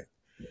that night.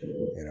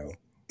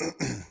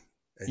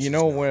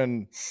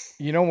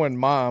 When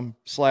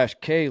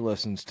Mom/Kay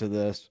listens to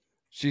this,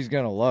 she's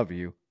going to love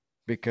you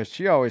because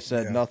she always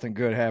said nothing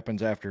good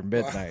happens after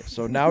midnight.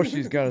 So now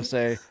she's going to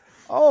say,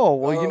 oh,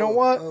 well, you know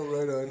what? Oh,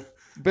 right on.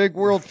 Big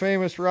world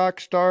famous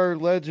rock star,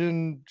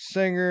 legend,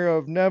 singer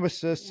of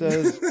Nemesis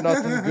says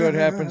nothing good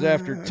happens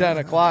after 10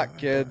 o'clock,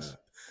 kids.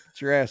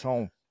 It's your ass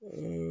home.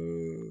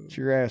 It's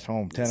your ass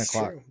home, 10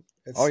 o'clock.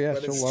 Oh, yeah,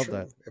 she'll love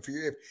that.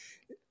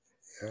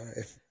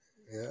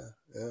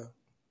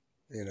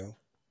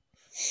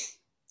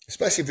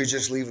 Especially if you're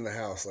just leaving the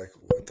house, like,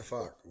 what the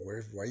fuck?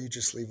 Why are you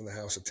just leaving the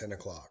house at 10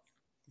 o'clock?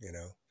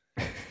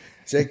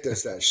 Jake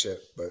does that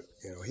shit, but,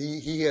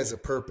 he has a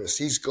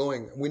purpose.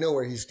 We know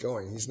where he's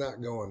going. He's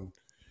not going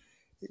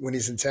when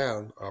he's in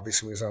town.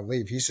 Obviously, when he's on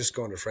leave, he's just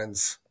going to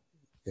friends.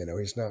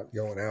 He's not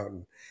going out.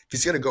 And if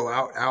he's going to go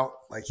out,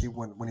 like he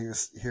went when he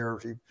was here,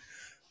 he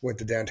went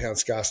to downtown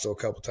Scottsdale a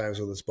couple times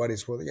with his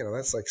buddies. Well,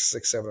 that's like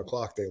 6-7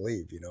 o'clock they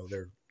leave.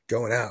 They're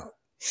going out.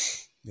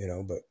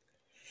 But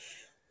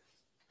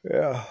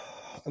yeah,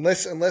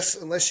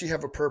 unless you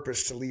have a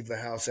purpose to leave the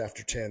house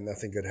after 10,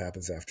 nothing good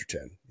happens after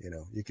 10.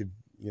 You could,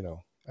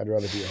 I'd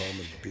rather be at home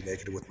and be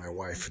naked with my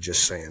wife.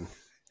 Just saying.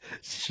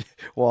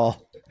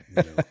 Well,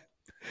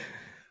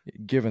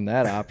 given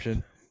that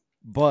option,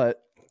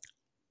 but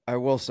I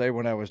will say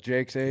when I was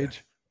Jake's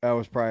age, I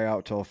was probably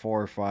out till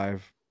 4 or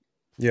 5.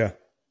 Yeah.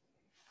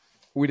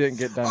 We didn't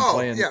get done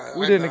playing. Yeah,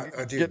 we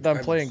didn't get done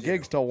playing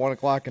gigs till 1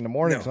 o'clock in the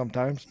morning.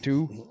 Sometimes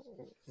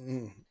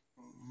 2.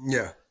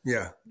 Yeah.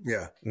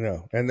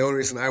 No. And the only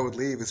reason I would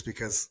leave is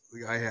because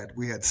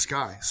we had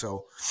Sky.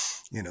 So,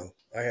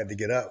 I had to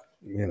get up,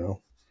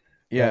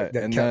 Yeah.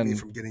 That kept me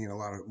from getting in a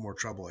lot of more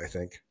trouble, I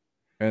think.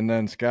 And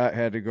then Scott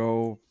had to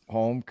go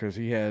home because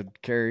he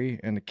had Carrie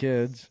and the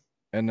kids.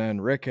 And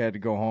then Rick had to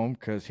go home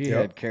because he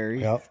had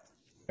Carrie. Yep.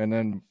 And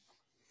then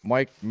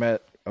Mike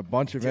met a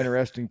bunch of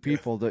interesting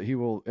people that he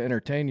will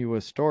entertain you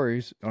with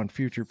stories on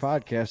future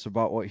podcasts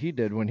about what he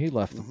did when he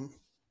left the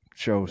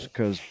shows.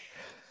 Because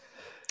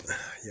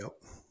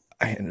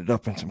I ended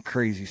up in some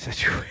crazy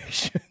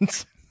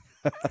situations.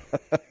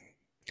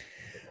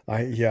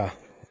 Yeah.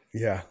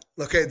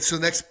 Okay, so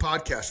next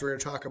podcast we're going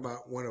to talk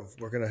about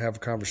we're going to have a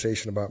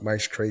conversation about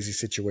Mike's crazy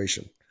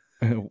situation.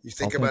 You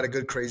think about a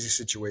good crazy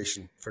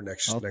situation for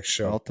next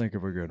show. I'll think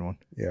of a good one.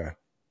 Yeah.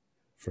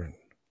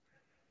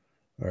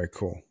 All right,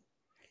 cool.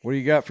 What do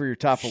you got for your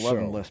top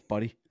 11 list,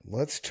 buddy?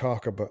 Let's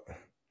talk about.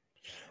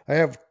 I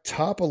have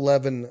top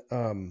 11.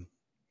 Let me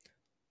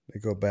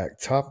go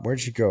back.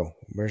 Where'd you go?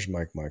 Where's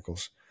Mike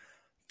Michaels?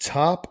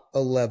 Top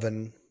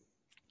 11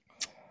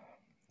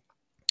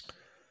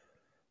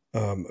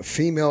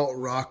 female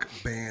rock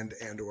band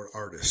and or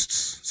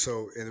artists.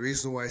 So, and the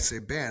reason why I say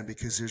band,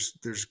 because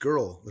there's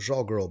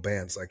all girl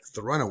bands. Like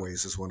the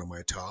Runaways is one of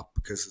my top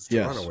because it's the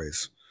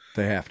Runaways.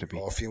 They have to be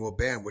all female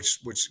band,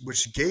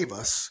 which gave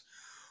us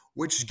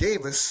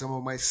some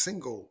of my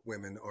single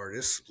women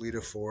artists,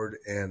 Lita Ford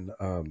and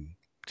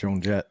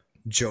Joan Jett.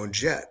 Joan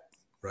Jett,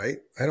 right?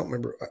 I don't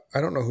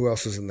know who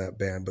else is in that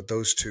band, but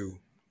those two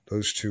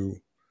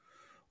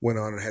went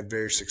on and had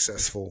very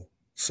successful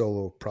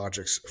solo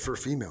projects for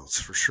females,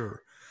 for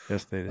sure.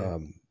 Yes, they did.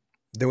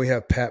 Then we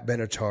have Pat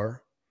Benatar,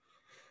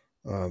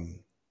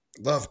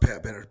 Love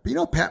Pat Benatar. You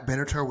know, Pat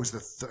Benatar was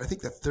I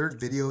think the third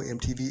video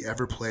MTV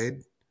ever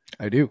played.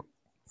 I do.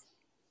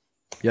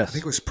 Yes. I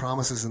think it was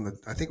Promises in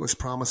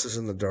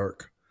the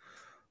Dark.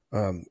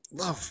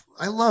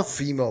 I love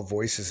female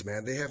voices,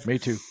 man. They have Me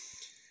too.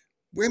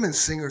 Women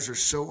singers are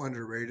so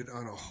underrated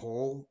on a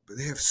whole, but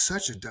they have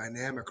such a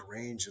dynamic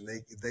range, and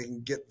they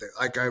can get the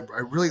like. I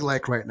really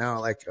like right now,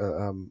 like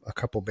a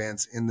couple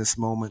bands, In This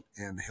Moment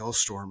and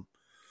Hailstorm.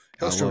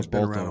 Hailstorm's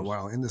been around a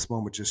while. In This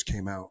Moment just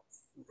came out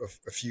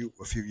a few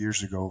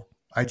years ago.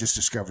 I just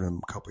discovered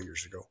them a couple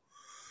years ago.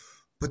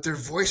 But their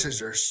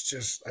voices are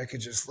just, I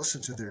could just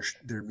listen to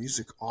their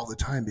music all the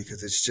time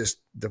because it's just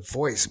the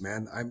voice,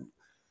 man.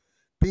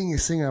 Being a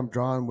singer, I'm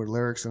drawn with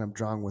lyrics and I'm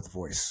drawn with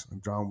voice. I'm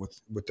drawn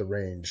with the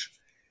range.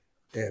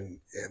 And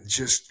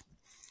just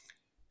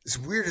as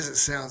weird as it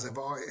sounds,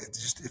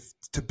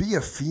 to be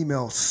a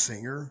female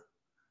singer,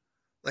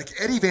 like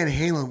Eddie Van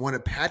Halen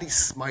wanted Patti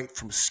Smythe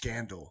from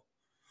Scandal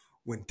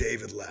when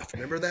David left.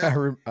 Remember that?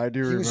 I do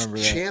remember that. He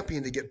was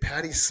champion to get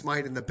Patti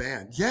Smythe in the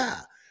band.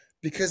 Yeah.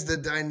 Because the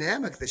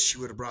dynamic that she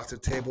would have brought to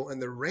the table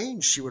and the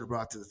range she would have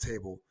brought to the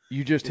table.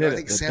 You just hit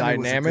it. The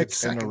dynamic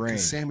and the range.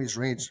 Sammy's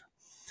range.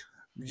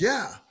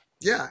 Yeah.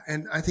 Yeah.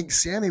 And I think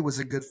Sammy was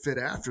a good fit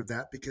after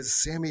that because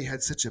Sammy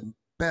had such a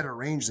better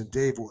range than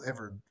Dave will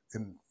ever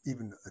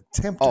even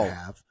attempt to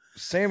have.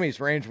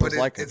 Sammy's range was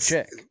like a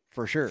chick,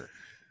 for sure.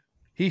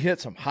 He hit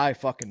some high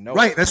fucking notes.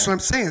 Right. That's what I'm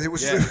saying. It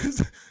was,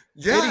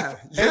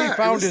 Eddie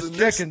found his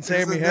chick in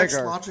Sammy Hagar.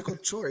 Next logical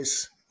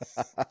choice.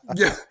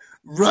 Yeah.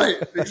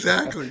 Right,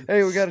 exactly.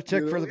 Hey, we got a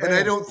chick for the band. And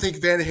I don't think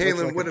Van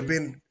Halen would have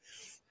been.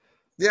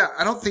 Yeah,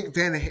 I don't think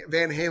Van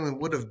Halen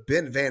would have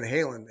been Van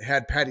Halen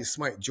had Patti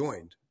Smythe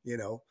joined. You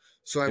know,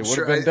 so I'm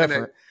sure.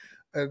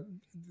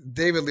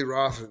 David Lee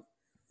Roth.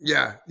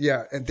 Yeah,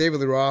 and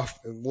David Lee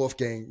Roth and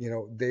Wolfgang. You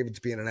know, David's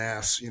being an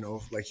ass. You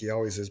know, like he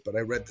always is. But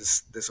I read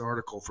this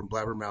article from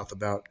Blabbermouth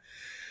about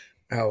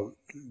how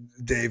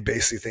Dave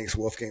basically thinks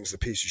Wolfgang's the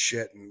piece of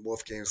shit, and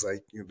Wolfgang's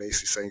like,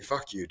 basically saying,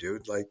 "Fuck you,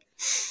 dude." Like.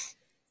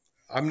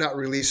 I'm not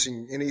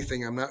releasing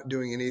anything. I'm not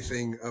doing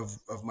anything of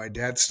my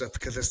dad's stuff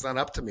because it's not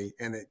up to me.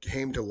 And it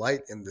came to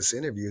light in this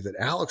interview that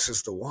Alex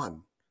is the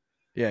one.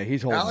 Yeah,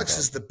 he's holding Alex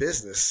is the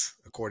business,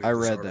 according to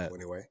this article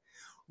anyway.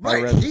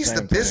 Right, he's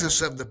the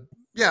business of the.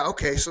 Yeah,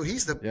 okay. So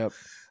he's the. Yep.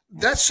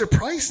 That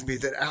surprised me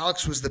that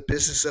Alex was the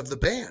business of the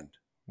band.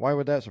 Why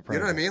would that surprise you?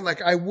 You know what I mean?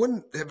 Like I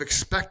wouldn't have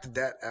expected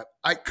that.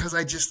 I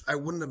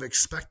wouldn't have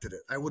expected it.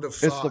 I would have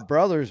thought. It's the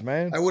brothers,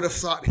 man. I would have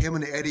thought him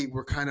and Eddie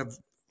were kind of.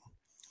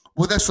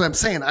 Well, that's what I'm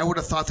saying. I would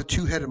have thought the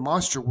two-headed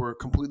monster were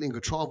completely in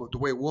control, but the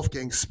way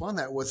Wolfgang spun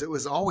that was it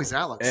was always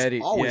Alex.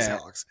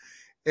 Alex.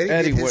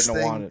 Eddie wouldn't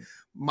have wanted.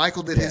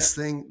 Michael did his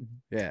thing.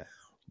 Yeah.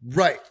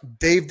 Right.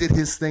 Dave did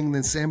his thing,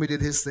 then Sammy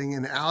did his thing,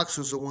 and Alex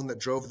was the one that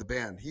drove the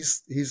band.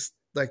 He's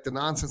like the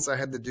nonsense I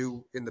had to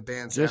do in the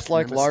bands. Just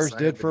like Nemesis, Lars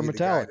did for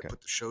Metallica.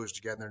 Put the shows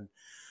together.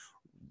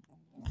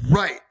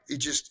 Right.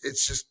 It's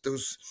just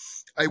those.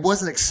 I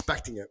wasn't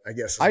expecting it, I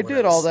guess. I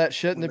did all that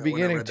shit in the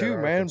beginning too,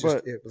 man,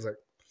 but it was like.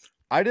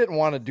 I didn't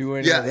want to do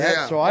any of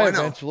that, so I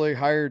eventually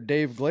hired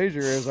Dave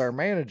Glazer as our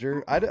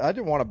manager. I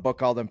didn't want to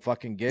book all them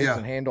fucking gigs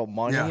and handle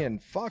money and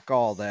fuck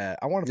all that.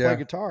 I want to play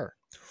guitar.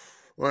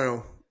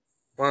 I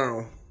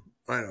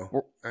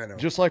know.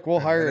 Just like we'll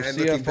hire a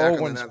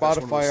CFO when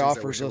Spotify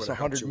offers us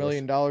 $100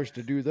 million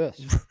to do this.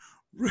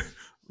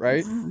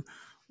 Right?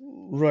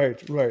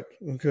 Right.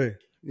 Okay.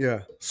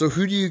 Yeah. So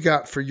who do you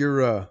got for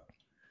your,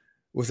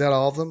 was that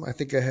all of them? I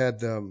think I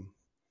had,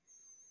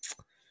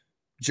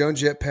 Joan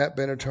Jett, Pat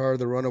Benatar,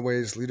 The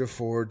Runaways, Lita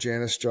Ford,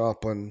 Janis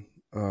Joplin.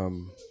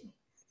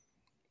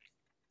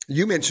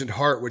 You mentioned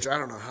Heart, which I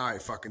don't know how I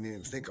fucking didn't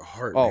even think of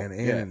Heart, man.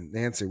 And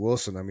Nancy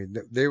Wilson. I mean,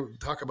 they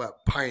talk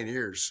about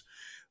pioneers,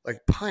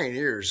 like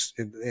pioneers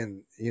in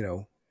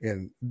them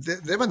and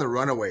the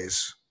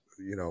Runaways,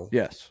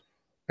 Yes.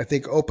 I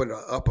think opened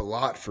up a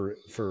lot for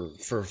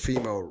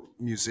female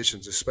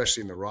musicians,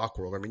 especially in the rock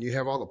world. I mean, you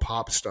have all the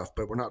pop stuff,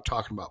 but we're not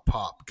talking about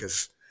pop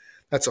because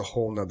that's a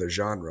whole nother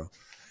genre.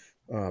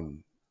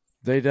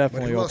 They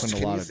definitely opened a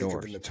lot of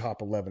doors in the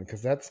top 11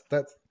 because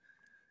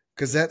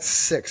that's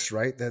 6,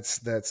 right?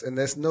 That's and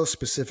that's no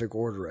specific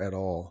order at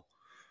all.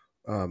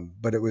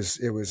 But it was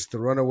the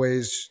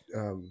Runaways,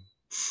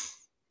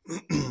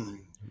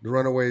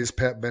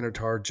 Pat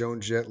Benatar,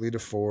 Joan Jett, Lita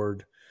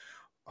Ford,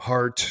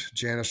 Heart,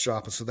 Janis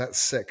Joplin. So that's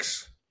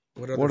 6.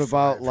 What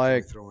about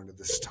like throw into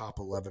this top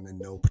 11 in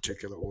no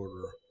particular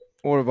order?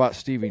 What about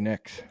Stevie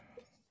Nicks?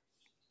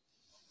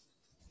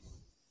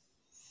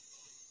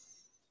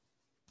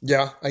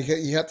 Yeah,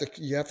 you have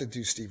to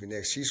do Stevie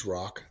Nicks. She's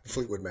rock.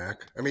 Fleetwood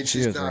Mac. I mean,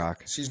 she's not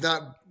rock. She's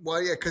not.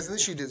 Well, yeah, because then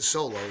she did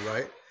solo,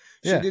 right?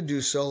 She did do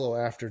solo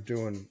after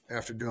doing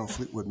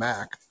Fleetwood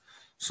Mac.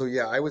 So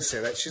yeah, I would say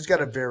that she's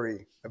got a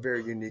very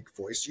unique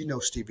voice. You know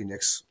Stevie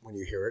Nicks when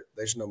you hear it.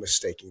 There's no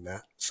mistaking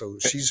that. So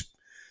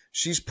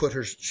she's put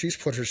her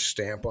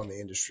stamp on the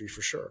industry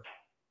for sure.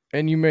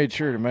 And you made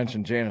sure to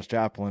mention Janis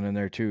Joplin in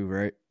there too,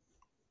 right?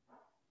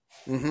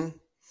 Mm-hmm.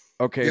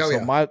 Okay,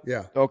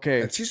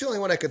 okay. And she's the only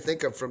one I could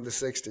think of from the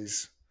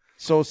 60s.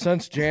 So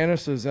since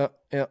Janis is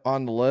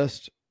on the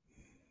list,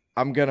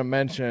 I'm gonna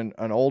mention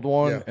an old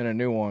one and a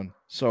new one.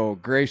 So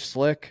Grace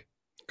Slick.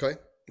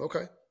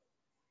 Okay.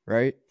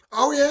 Right.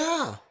 Oh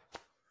yeah.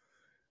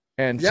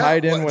 And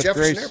tied in with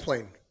Jefferson Grace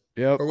Airplane.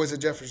 Yep. Or was it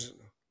Jefferson?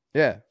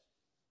 Yeah.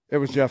 It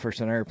was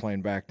Jefferson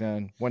Airplane back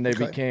then. When they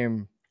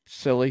became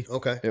silly.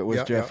 Okay. It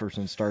was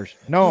Jefferson Stars.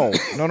 No.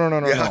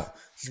 Yeah.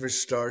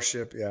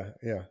 Starship.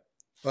 Yeah.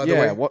 Other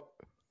way. What?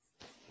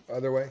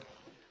 Other way.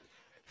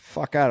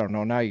 Fuck, I don't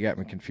know. Now you got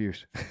me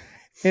confused.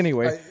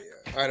 Anyway.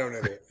 I don't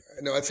know.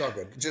 No, it's all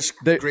good. Just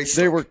Grace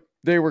Slick.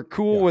 They were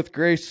cool with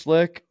Grace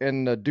Slick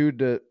and the dude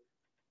that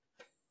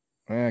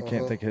I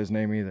can't think of his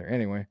name either.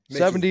 Anyway,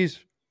 Mickey. 70s,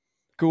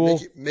 cool.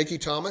 Mickey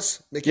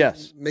Thomas?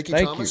 Yes. Mickey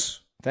Thank Thomas?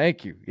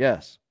 Thank you.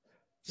 Yes.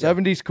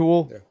 70s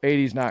cool,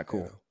 80s not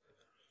cool.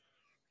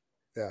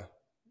 Yeah.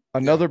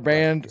 Another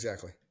band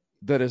exactly.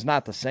 that is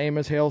not the same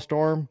as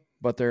Hailstorm,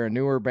 but they're a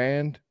newer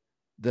band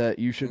that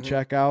you should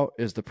check out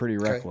is the Pretty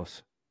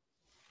Reckless.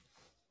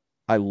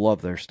 I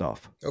love their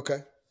stuff. Okay.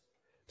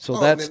 So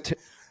that's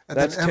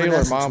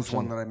Taylor Momsen.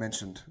 One that I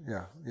mentioned.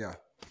 Yeah.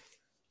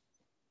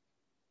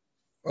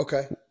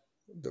 Okay.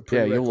 The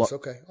Pretty Reckless.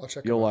 Okay, I'll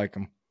check. You'll like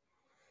them.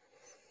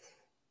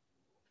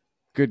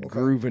 Good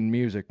grooving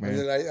music, man. And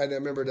then I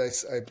remembered I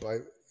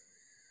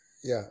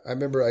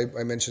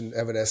mentioned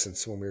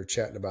Evanescence when we were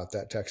chatting about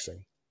that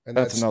texting. And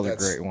that's another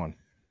great one.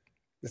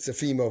 It's a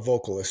female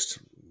vocalist,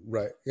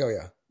 right? Oh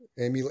yeah,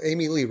 Amy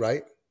Lee,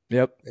 right?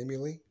 Yep. Amy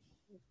Lee.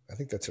 I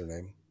think that's her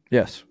name.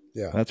 Yes.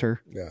 Yeah. That's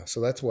her. Yeah.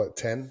 So that's what,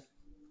 10?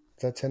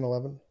 Is that 10,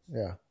 11?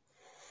 Yeah.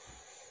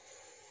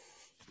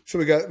 So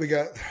we got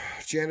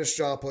Janis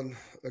Joplin,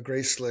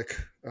 Grace Slick,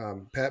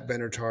 Pat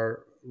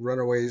Benatar,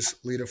 Runaways,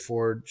 Lita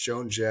Ford,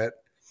 Joan Jett,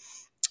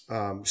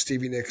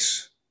 Stevie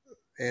Nicks,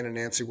 Ann and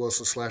Nancy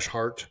Wilson /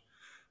 Hart.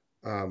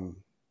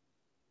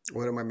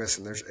 What am I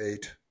missing? There's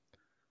 8.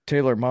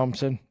 Taylor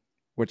Momsen,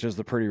 which is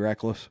the Pretty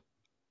Reckless.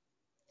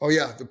 Oh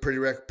yeah, the Pretty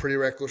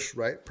Reckless,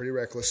 right? Pretty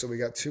Reckless. So we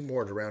got 2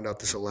 more to round out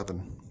this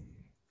 11.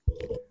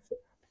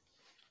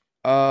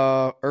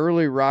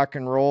 Early rock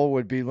and roll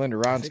would be Linda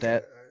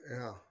Ronstadt.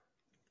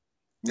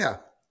 Yeah.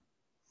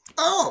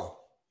 Oh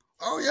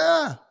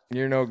yeah.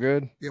 You're no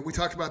good. Yeah, we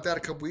talked about that a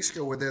couple weeks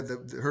ago. Where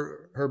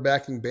her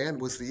backing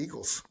band was the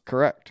Eagles.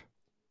 Correct.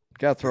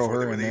 Got to throw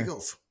her in there.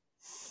 Eagles.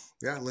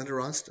 Yeah, Linda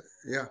Ronstadt.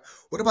 Yeah.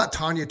 What about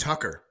Tanya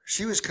Tucker?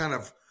 She was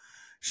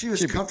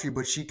country,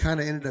 but she kind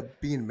of ended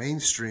up being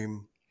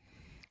mainstream.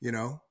 You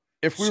know,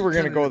 if we were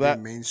going to go that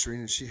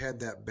mainstream, and she had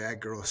that bad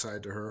girl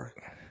side to her.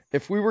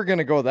 If we were going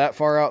to go that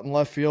far out in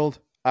left field,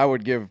 I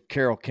would give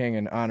Carole King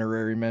an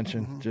honorary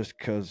mention just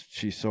because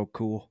she's so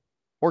cool.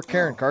 Or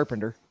Karen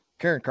Carpenter.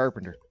 Karen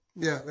Carpenter.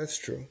 Yeah, that's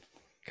true.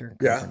 Karen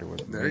Carpenter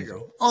was amazing. There you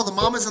go. Oh, the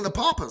Mamas and the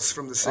Papas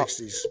from the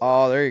 60s.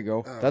 Oh, there you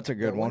go. That's a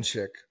good one.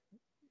 Chick.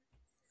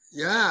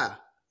 Yeah.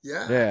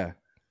 There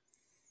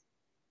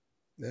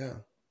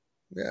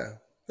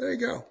you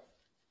go.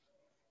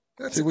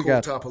 That's See, a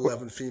cool top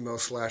 11 female /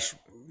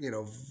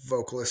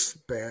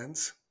 vocalist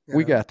bands.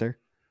 We got there.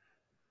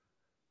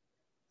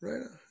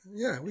 Right.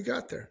 Yeah, we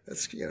got there.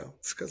 That's,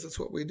 it's because that's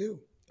what we do.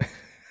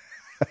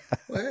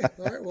 Well, hey,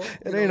 all right. Well,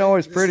 it ain't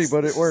always pretty,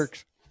 but it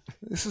works.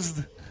 It's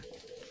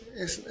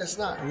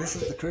not. And this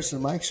is the Chris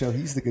and Mike show.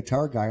 He's the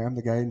guitar guy. I'm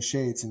the guy in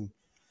shades. And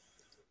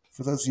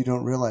for those of you who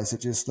don't realize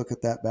it, just look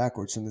at that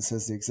backwards and it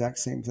says the exact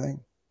same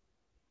thing.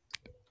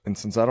 And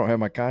since I don't have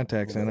my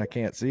contacts in, I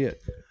can't see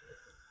it.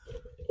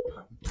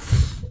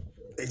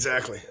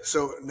 Exactly.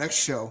 So next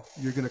show,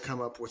 you're going to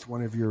come up with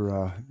one of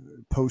your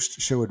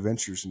post-show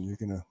adventures, and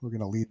we're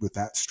gonna lead with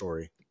that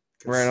story.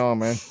 Right on,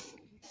 man.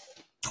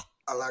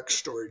 I like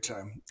story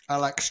time.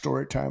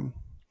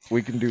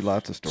 We can do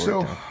lots of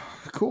story time.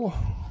 Cool.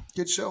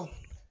 Good show.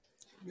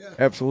 Yeah.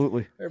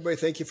 Absolutely. Everybody,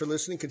 thank you for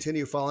listening.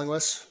 Continue following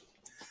us.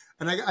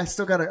 And I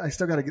still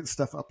gotta get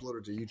stuff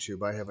uploaded to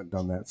YouTube. I haven't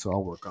done that, so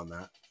I'll work on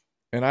that.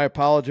 And I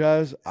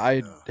apologize.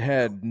 I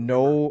had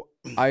no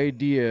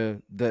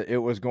idea that it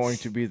was going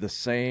to be the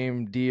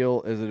same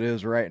deal as it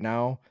is right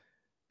now.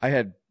 I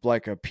had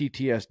like a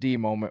PTSD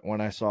moment when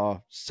I saw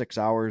 6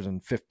 hours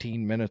and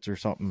 15 minutes or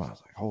something. I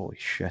was like, holy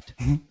shit.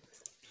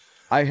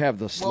 I have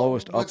the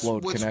slowest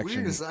upload connection. What's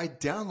weird is I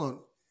download.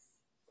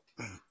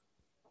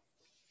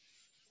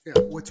 Yeah,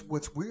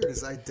 what's weird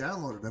is I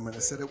downloaded them and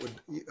it said it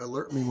would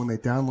alert me when they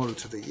downloaded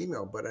to the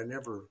email, but I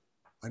never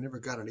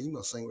got an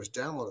email saying it was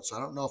downloaded. So I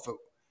don't know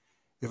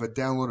if it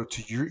downloaded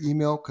to your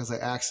email because I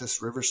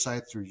accessed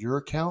Riverside through your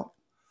account.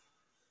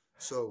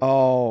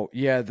 So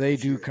they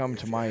do come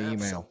to my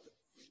email.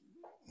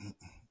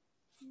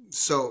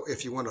 So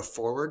if you want to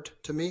forward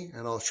to me,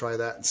 and I'll try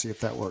that and see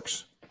if that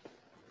works.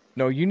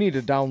 No, you need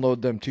to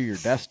download them to your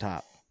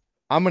desktop.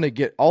 I'm going to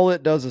get, all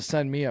it does is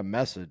send me a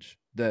message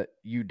that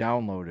you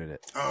downloaded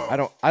it.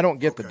 Oh, I don't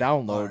get the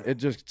download. Right. It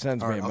just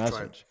sends me a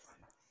message.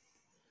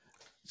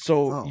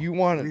 So you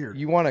want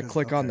to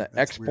click on the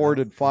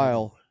exported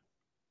file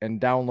and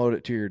download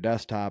it to your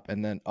desktop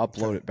and then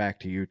upload it back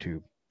to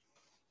YouTube.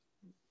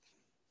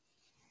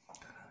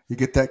 You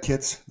get that,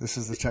 kids? This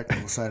is the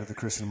technical side of the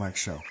Chris and Mike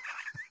show.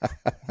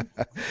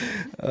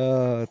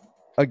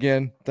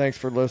 again, thanks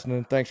for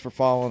listening. Thanks for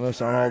following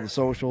us on all the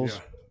socials.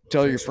 Yeah.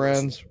 Tell your Thanks for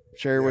friends,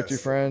 share with your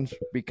Yes. friends,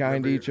 be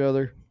kind to Remember- each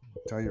other.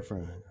 Tell your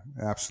friend.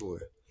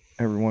 Absolutely.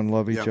 Everyone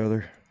love each Yep.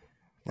 other.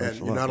 And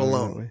you're not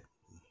alone.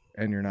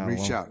 And you're not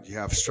Reach alone. out. You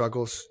have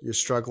struggles, you're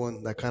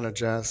struggling, that kind of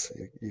jazz,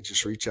 you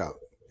just reach out.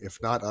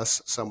 If not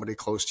us, somebody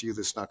close to you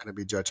that's not going to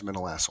be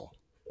judgmental asshole.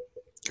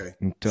 Okay.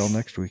 Until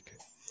next week.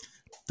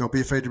 Don't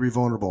be afraid to be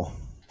vulnerable.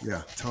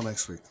 Yeah. Till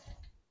next week.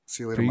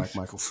 See you later, Peace. Mike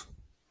Michaels.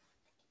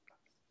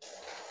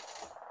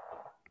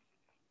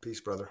 Peace,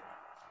 brother.